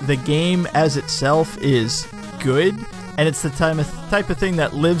 like, the game as itself is good, and it's the type of thing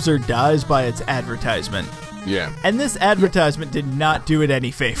that lives or dies by its advertisement. yeah, And this advertisement did not do it any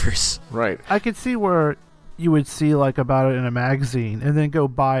favors. right. I could see where you would see like about it in a magazine and then go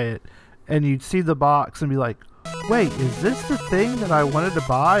buy it, and you'd see the box and be like, wait, is this the thing that I wanted to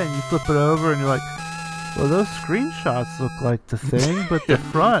buy? And you flip it over and you're like, well, those screenshots look like the thing, but the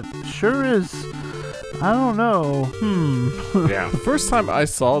front sure is, I don't know. Yeah. The first time I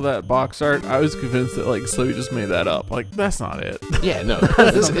saw that box art, I was convinced that, like, Slee just made that up. Like, that's not it. Yeah, no.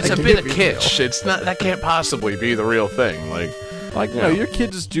 It's a bit of kitsch. It's not, that can't possibly be the real thing. Like, No, your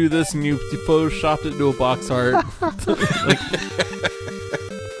kid just drew this and you photoshopped it into a box art.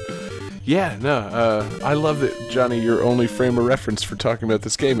 yeah, no. I love that, Johnny, your only frame of reference for talking about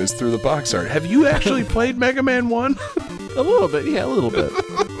this game is through the box art. Have you actually played Mega Man 1? A little bit, yeah, a little bit.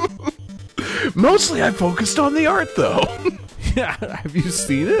 Mostly I focused on the art, though. Yeah, have you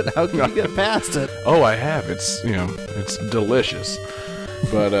seen it? How can you get past it? Oh, I have. It's, it's delicious.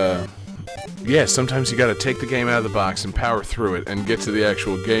 But, yeah, sometimes you gotta take the game out of the box and power through it and get to the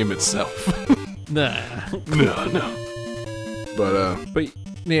actual game itself. Nah. No. But, But,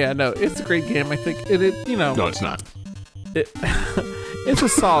 yeah, no, it's a great game. I think no, it's not. It's a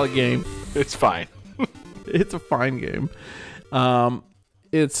solid game. It's fine. It's a fine game.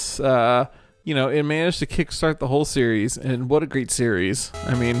 It's it managed to kickstart the whole series, and what a great series.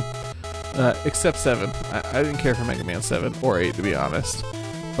 I mean, except 7. I didn't care for Mega Man 7 or 8, to be honest.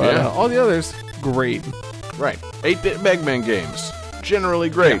 But Yeah. all the others, great. Right. 8-bit Mega Man games. Generally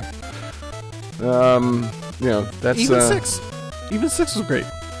great. That's... Even 6. Even 6 was great.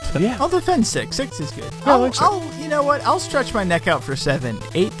 Yeah. I'll defend 6. 6 is good. I like 6. You know what? I'll stretch my neck out for 7.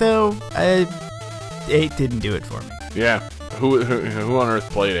 8, though, 8 didn't do it for me. Yeah. Who on earth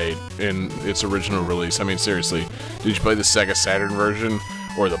played 8 in its original release? I mean, seriously. Did you play the Sega Saturn version?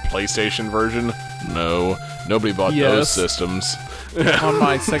 Or the PlayStation version? No. Nobody bought those Yes. systems. on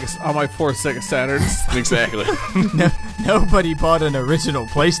my 4 Sega Saturns. Exactly. Nobody bought an original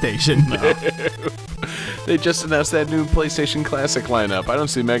PlayStation. They just announced that new PlayStation Classic lineup. I don't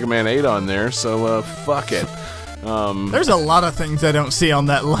see Mega Man 8 on there, so fuck it. There's a lot of things I don't see on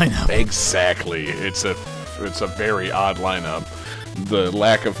that lineup. Exactly. It's a very odd lineup. The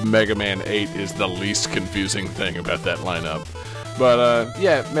lack of Mega Man 8 is the least confusing thing about that lineup. But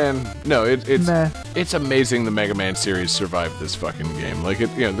yeah, man, no, Meh. it's amazing the Mega Man series survived this fucking game. Like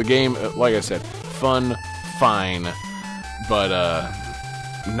the game, like I said, fun, fine, but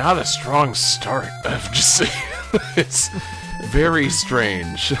not a strong start. I'm just saying, it's very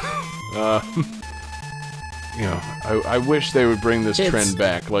strange. I wish they would bring this trend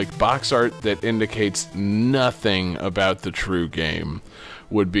back. Like, box art that indicates nothing about the true game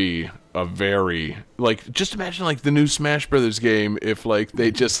would be a very... Like, just imagine, like, the new Smash Brothers game if, like,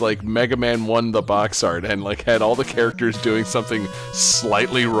 they just, like, Mega Man won the box art and, like, had all the characters doing something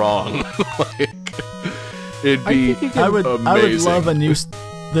slightly wrong. Like, it'd be I would amazing. love the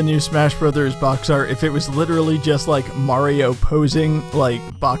new Smash Brothers box art if it was literally just like Mario posing like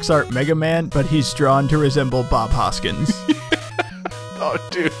box art Mega Man, but he's drawn to resemble Bob Hoskins. Oh,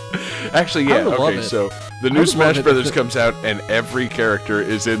 dude. Actually, yeah, I would love okay, it. so the new would love Smash it Brothers if it- comes out, and every character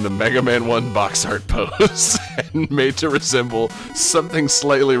is in the Mega Man 1 box art pose, and made to resemble something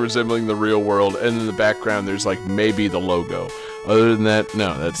slightly resembling the real world, and in the background there's, like, maybe the logo. Other than that,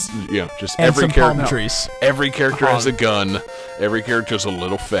 no, that's, just And every some character. palm trees. Every character has a gun, every character's a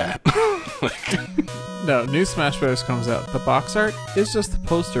little fat. No, new Smash Bros. Comes out. The box art is just the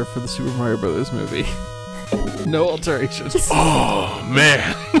poster for the Super Mario Bros. Movie. No alterations. Oh,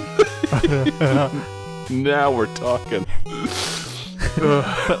 man. Now we're talking. But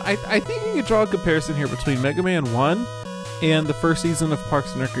I think you can draw a comparison here between Mega Man 1 and the first season of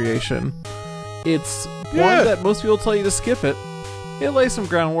Parks and Recreation. It's Yeah. one that most people tell you to skip it, It lays some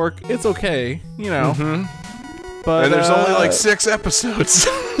groundwork. It's okay, you know. But And there's only like 6 episodes.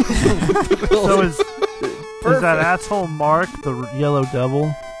 So is that asshole Mark the yellow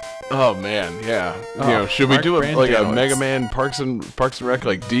devil? Oh man, yeah. Oh, You know, should we Mark do like a Brandowitz. Mega Man Parks and Rec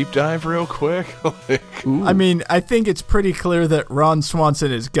like deep dive real quick? Like, I mean, I think it's pretty clear that Ron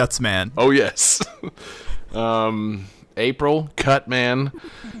Swanson is Guts Man. oh yes. April Cut Man.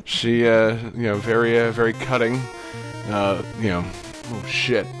 She very cutting. Oh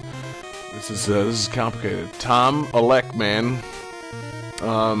shit. This is complicated. Tom Elect Man.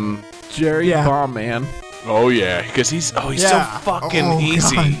 Jerry Yeah. Bomb Man. Oh yeah, because he's so Yeah. fucking Oh,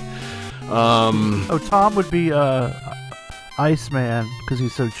 easy. Oh, Tom would be Iceman because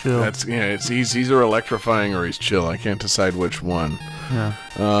he's so chill. That's he's either electrifying or he's chill. I can't decide which one. Yeah.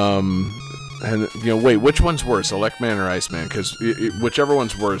 And wait, which one's worse, Electman or Iceman? Because whichever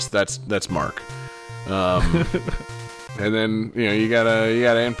one's worse, that's Mark. And then you got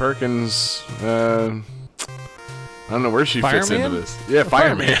Ann Perkins. I don't know where she fits Fireman? into this. Yeah,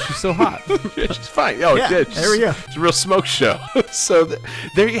 Fireman. She's so hot. Yeah, she's fine. Oh, Yeah, there we go. It's a real smoke show. So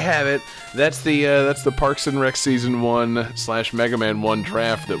there you have it. That's the Parks and Rec season 1/Mega Man 1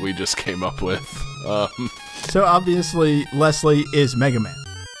 draft that we just came up with. So obviously, Leslie is Mega Man.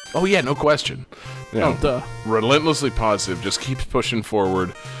 Oh yeah, no question. Oh, duh. Relentlessly positive, just keeps pushing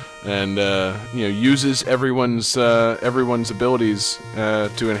forward, and uses everyone's abilities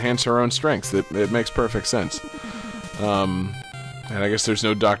to enhance her own strengths. It makes perfect sense. And I guess there's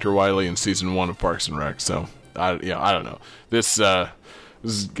no Dr. Wily in season 1 of Parks and Rec, so I don't know. This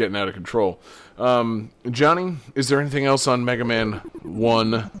is getting out of control. Johnny, is there anything else on Mega Man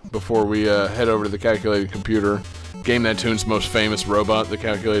 1 before we head over to the calculating computer? Game That Tune's most famous robot, the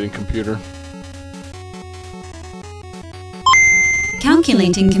calculating computer.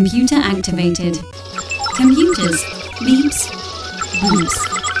 Calculating computer activated. Computers. Beeps. Boops.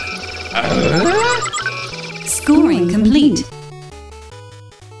 Scoring complete.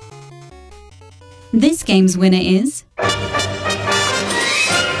 This game's winner is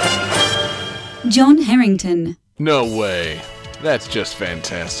John Harrington. No way. That's just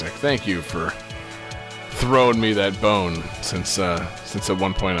fantastic. Thank you for throwing me that bone since at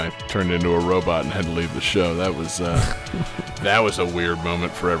one point I turned into a robot and had to leave the show. That was a weird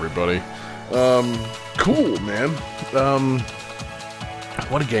moment for everybody. Cool, man.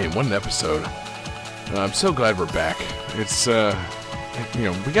 What a game, what an episode. I'm so glad we're back. It's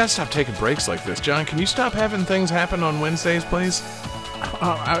we gotta stop taking breaks like this. John, can you stop having things happen on Wednesdays, please?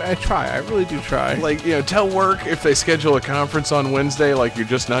 I try. I really do try. Like, tell work if they schedule a conference on Wednesday, like you're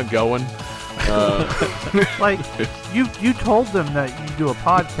just not going. Like you told them that you do a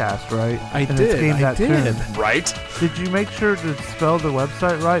podcast, right? I And it's did. Game I That did. Tune. Right? Did you make sure to spell the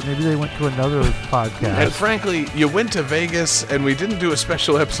website right? Maybe they went to another podcast. And frankly, you went to Vegas, and we didn't do a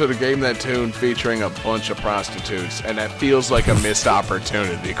special episode of Game That Tune featuring a bunch of prostitutes, and that feels like a missed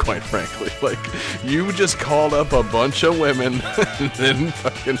opportunity, quite frankly. Like, you just called up a bunch of women, and then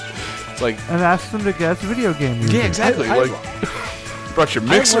fucking, it's like, And asked them to guess video game music. yeah, exactly. I- Brought your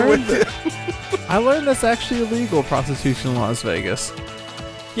mixer with you. I learned that's actually illegal, prostitution in Las Vegas.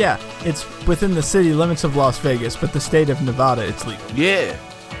 Yeah, it's within the city limits of Las Vegas, but the state of Nevada, it's legal. Yeah.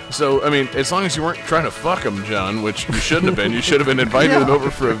 So, I mean, as long as you weren't trying to fuck them, John, which you shouldn't have been. You should have been inviting them over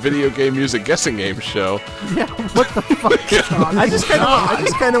for a video game music guessing game show. Yeah, what the fuck? I just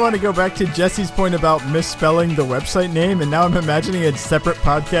kind of want to go back to Jesse's point about misspelling the website name, and now I'm imagining a separate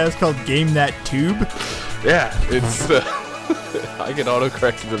podcast called Game That Tube. Yeah, it's I get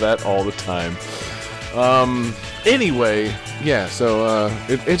autocorrected to that all the time. Anyway, yeah, so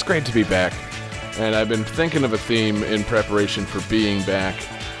it's great to be back, and I've been thinking of a theme in preparation for being back.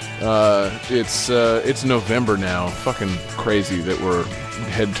 It's November now. Fucking crazy that we're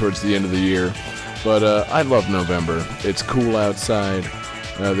heading towards the end of the year, but I love November. It's cool outside.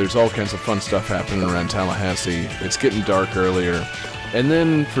 There's all kinds of fun stuff happening around Tallahassee. It's getting dark earlier, and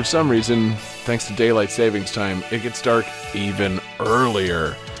then for some reason, thanks to daylight savings time, it gets dark even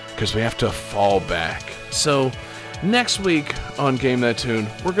earlier because we have to fall back. So next week on Game That Tune,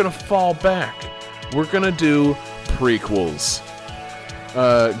 we're gonna fall back. We're gonna do prequels.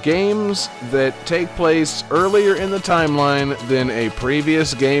 Games that take place earlier in the timeline than a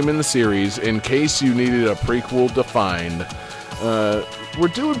previous game in the series, in case you needed a prequel defined. We're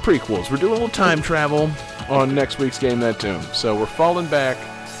doing prequels. We're doing a little time travel on next week's Game That Tune. So we're falling back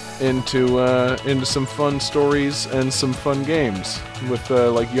into some fun stories and some fun games with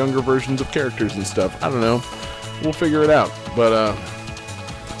like younger versions of characters and stuff. I don't know. We'll figure it out, but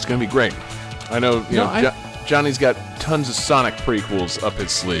it's gonna be great. I know. Johnny's got tons of Sonic prequels up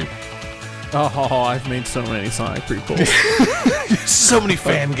his sleeve. Oh, I've made so many Sonic prequels. So many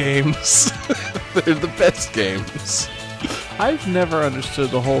fan games. They're the best games. I've never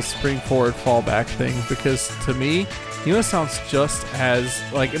understood the whole spring forward fallback thing because to me, it sounds just as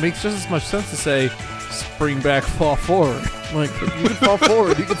like it makes just as much sense to say spring back, fall forward. Like you can fall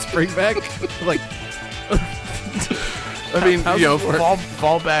forward, you can spring back. Like I mean,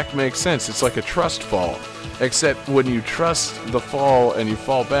 fall back makes sense. It's like a trust fall, except when you trust the fall and you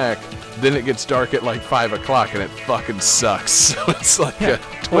fall back, then it gets dark at like 5 o'clock and it fucking sucks. So it's like a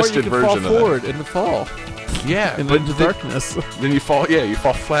twisted version of that. Or you can fall forward in the fall. Yeah, and into darkness. Then you fall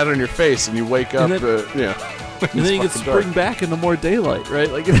flat on your face and you wake up, and then you can spring back into more daylight,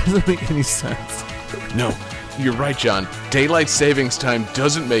 right? Like it doesn't make any sense. No, you're right, John. Daylight savings time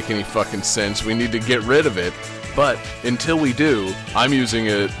doesn't make any fucking sense. We need to get rid of it. But until we do, I'm using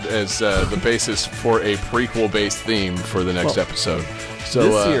it as the basis for a prequel-based theme for the next episode.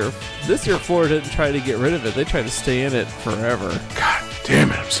 So this year, Florida didn't try to get rid of it. They tried to stay in it forever. God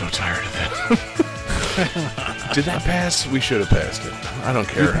damn it! I'm so tired of that. Did that pass? We should have passed it. I don't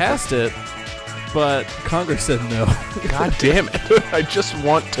care. We passed it, but Congress said no. God damn it! I just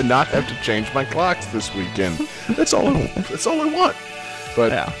want to not have to change my clocks this weekend. That's all I want.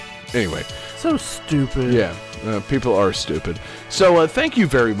 But anyway. So stupid. Yeah. People are stupid. So thank you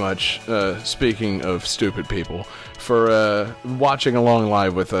very much, speaking of stupid people, for watching along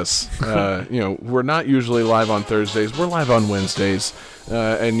live with us. We're not usually live on Thursdays. We're live on Wednesdays,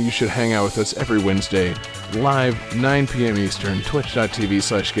 and you should hang out with us every Wednesday, live 9 p.m. Eastern,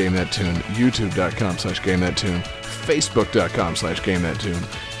 twitch.tv/GameThatTune, youtube.com/GameThatTune,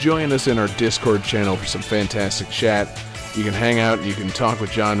 facebook.com/GameThatTune. Join us in our Discord channel for some fantastic chat. You can hang out, you can talk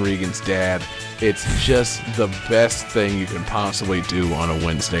with John Regan's dad. It's just the best thing you can possibly do on a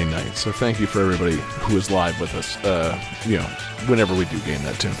Wednesday night. So thank you for everybody who is live with us, whenever we do Game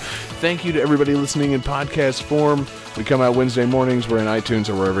That Tune. Thank you to everybody listening in podcast form. We come out Wednesday mornings. We're in iTunes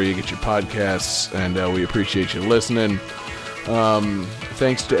or wherever you get your podcasts, and we appreciate you listening.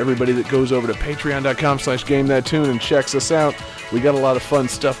 Thanks to everybody that goes over to patreon.com/GameThatTune and checks us out. We got a lot of fun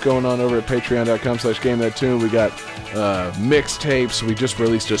stuff going on over at patreon.com/GameThatTune. We got mixtapes. We just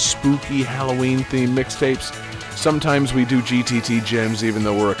released a spooky Halloween-themed mixtapes. Sometimes we do GTT gems, even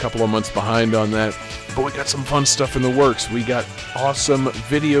though we're a couple of months behind on that. But we got some fun stuff in the works. We got awesome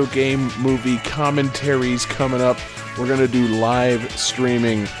video game movie commentaries coming up. We're going to do live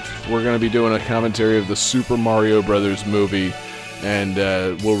streaming. We're going to be doing a commentary of the Super Mario Brothers movie, and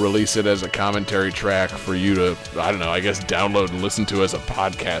we'll release it as a commentary track for you to, download and listen to as a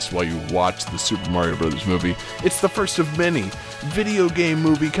podcast while you watch the Super Mario Brothers movie. It's the first of many video game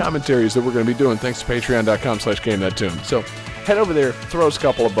movie commentaries that we're going to be doing, thanks to patreon.com/GameThatTune. So head over there, throw us a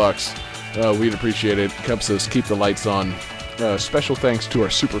couple of bucks. We'd appreciate it. Helps us keep the lights on. Special thanks to our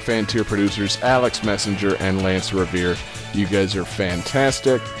super fan tier producers, Alex Messenger and Lance Revere. You guys are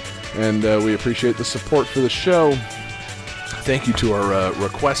fantastic, and we appreciate the support for the show. Thank you to our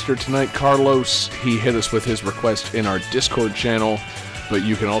requester tonight, Carlos. He hit us with his request in our Discord channel, but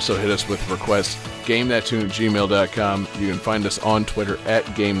you can also hit us with requests, GameThatTune@gmail.com. You can find us on Twitter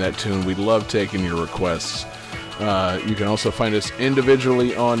 @GameThatTune. We love taking your requests. You can also find us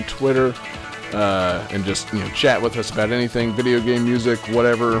individually on Twitter and just chat with us about anything, video game, music,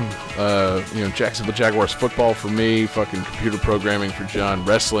 whatever. Jacksonville Jaguars football for me, fucking computer programming for John,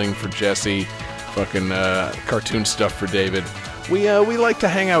 wrestling for Jesse, fucking cartoon stuff for David. We like to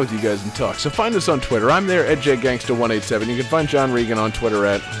hang out with you guys and talk. So find us on Twitter. I'm there @JGangsta187. You can find John Regan on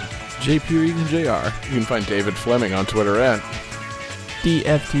Twitter JPReganJR. You can find David Fleming on Twitter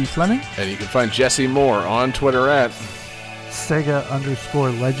DFT Fleming. And you can find Jesse Moore on Twitter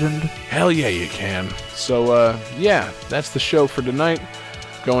Sega_legend. Hell yeah, you can. So, that's the show for tonight.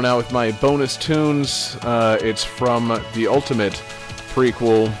 Going out with my bonus tunes. It's from the ultimate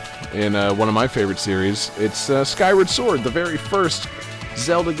prequel in one of my favorite series. It's Skyward Sword, the very first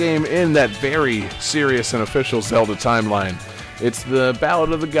Zelda game in that very serious and official Zelda timeline. It's the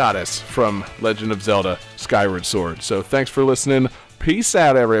Ballad of the Goddess from Legend of Zelda Skyward Sword. So thanks for listening. Peace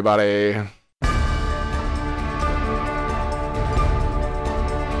out, everybody.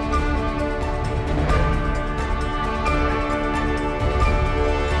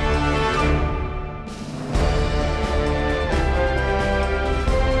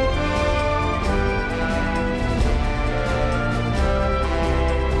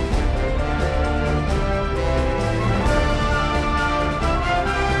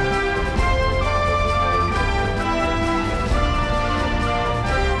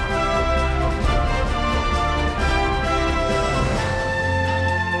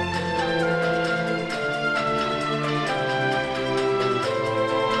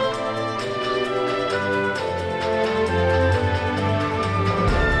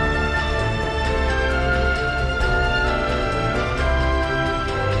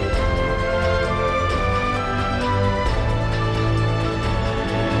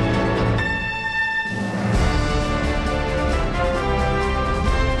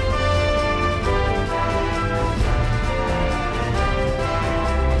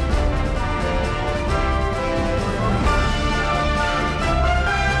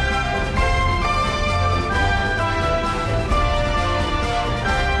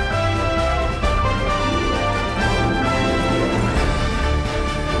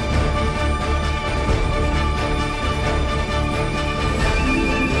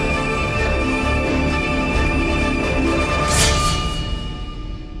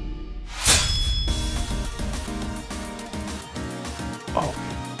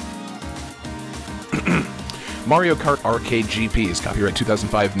 Mario Kart Arcade GP is copyright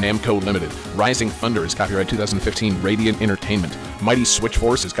 2005 Namco Limited. Rising Thunder is copyright 2015 Radiant Entertainment. Mighty Switch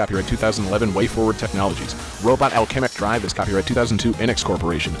Force is copyright 2011 WayForward Technologies. Robot Alchemic Drive is copyright 2002 Enix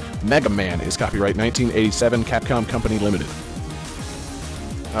Corporation. Mega Man is copyright 1987 Capcom Company Limited.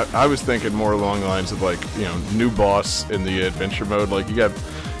 I was thinking more along the lines of, like, you know, new boss in the adventure mode. Like, you got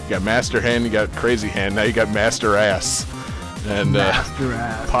Master Hand, you got Crazy Hand, now you got Master Ass. And Master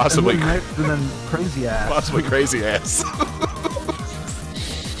Ass. Possibly. And then Crazy Ass. Possibly Crazy Ass.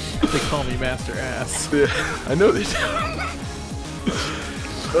 They call me Master Ass. Yeah, I know they do.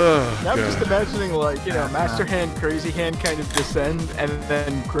 Oh, Now I'm God. just imagining, like, you know, Master Hand, Crazy Hand kind of descend and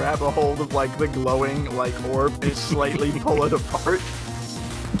then grab a hold of, like, the glowing, like, orb and slightly pull it apart.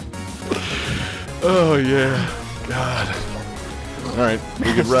 Oh, yeah. God. Alright,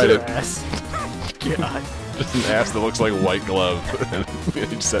 we could write it. Ass. God. Just an ass that looks like a white glove. You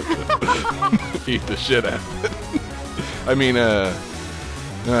just have to eat the shit out of it. I mean,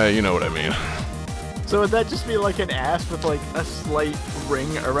 you know what I mean. So would that just be like an ass with, like, a slight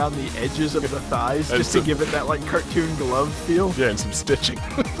ring around the edges of the thighs just to give it that, like, cartoon glove feel? Yeah, and some stitching.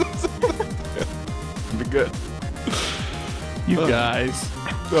 Yeah, it'd be good. You guys.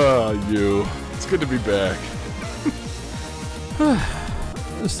 Oh, you. It's good to be back.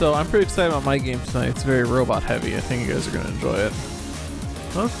 So I'm pretty excited about my game tonight. It's very robot heavy. I think you guys are going to enjoy it.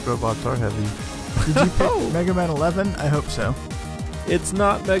 Most robots are heavy. Did you pick Mega Man 11? I hope so. It's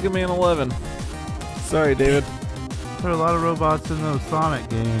not Mega Man 11. Sorry, David. There are a lot of robots in those Sonic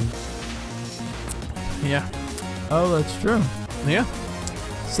games. Yeah. Oh, that's true. Yeah.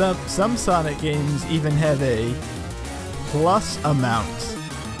 Some Sonic games even have a plus amount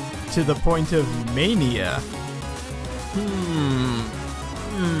to the point of mania.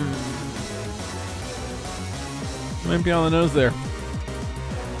 Might be on the nose there.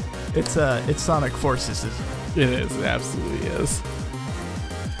 It's Sonic Forces. It is. It absolutely is.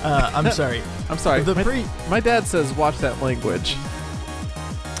 I'm sorry. I'm sorry. The my dad says watch that language.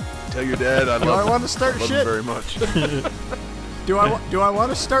 Tell your dad I Do love I want to start him shit? very much. Do I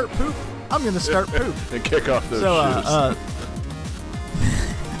want to start poop? I'm gonna start poop. And kick off those So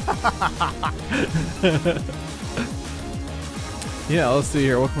shoes. Yeah, let's see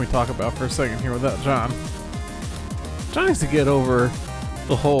here. What can we talk about for a second here without John? John needs to get over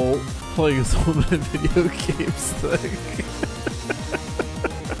the whole playing his own video games thing.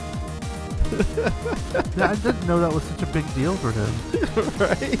 Yeah, I didn't know that was such a big deal for him.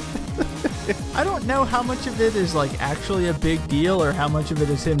 Right? I don't know how much of it is like actually a big deal or how much of it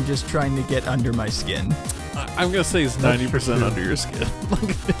is him just trying to get under my skin. I'm gonna say it's 90% under your skin.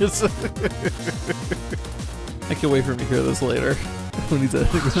 I can't wait for him to hear this later when he's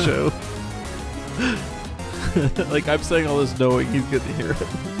editing the show. Like, I'm saying all this knowing he's going to hear it.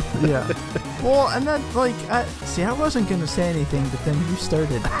 Yeah. Well, and then like, I wasn't gonna say anything, but then you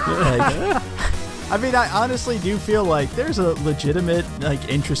started. Like, I mean, I honestly do feel like there's a legitimate, like,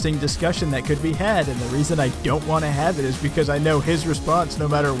 interesting discussion that could be had, and the reason I don't want to have it is because I know his response, no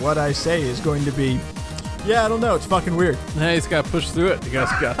matter what I say, is going to be, yeah, I don't know, it's fucking weird. Hey, he's got to push through it. You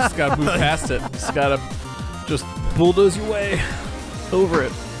guys got to move past it. Just got to just bulldoze your way over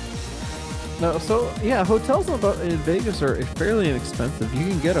it. No, so yeah, hotels in Vegas are fairly inexpensive. You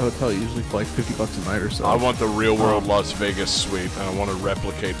can get a hotel usually for like $50 a night or so. I want the real world Las Vegas suite, and I want to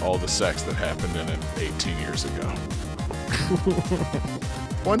replicate all the sex that happened in it 18 years ago.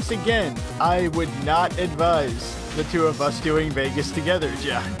 Once again, I would not advise the two of us doing Vegas together,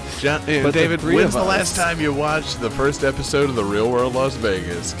 John. John, But the David, three when's of the us- last time you watched the first episode of The Real World Las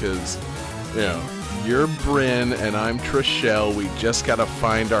Vegas? Because, you know, you're Bryn and I'm Trishelle. We just got to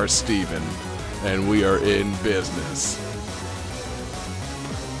find our Steven, and we are in business.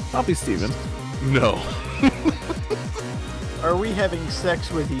 I'll be Steven. No. Are we having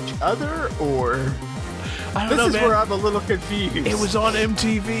sex with each other, or I this is where I'm a little confused? It was on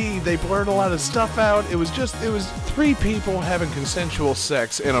MTV. They blurred a lot of stuff out. It was three people having consensual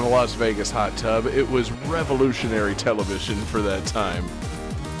sex in a Las Vegas hot tub. It was revolutionary television for that time.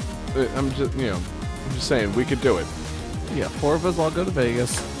 I'm just saying we could do it. Yeah, 4 of us all go to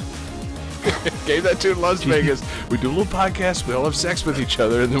Vegas. Gave that to Las Vegas. We do a little podcast. We all have sex with each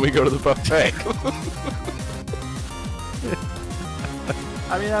other, and then we go to the buffet.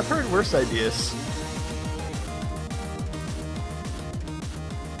 I mean, I've heard worse ideas.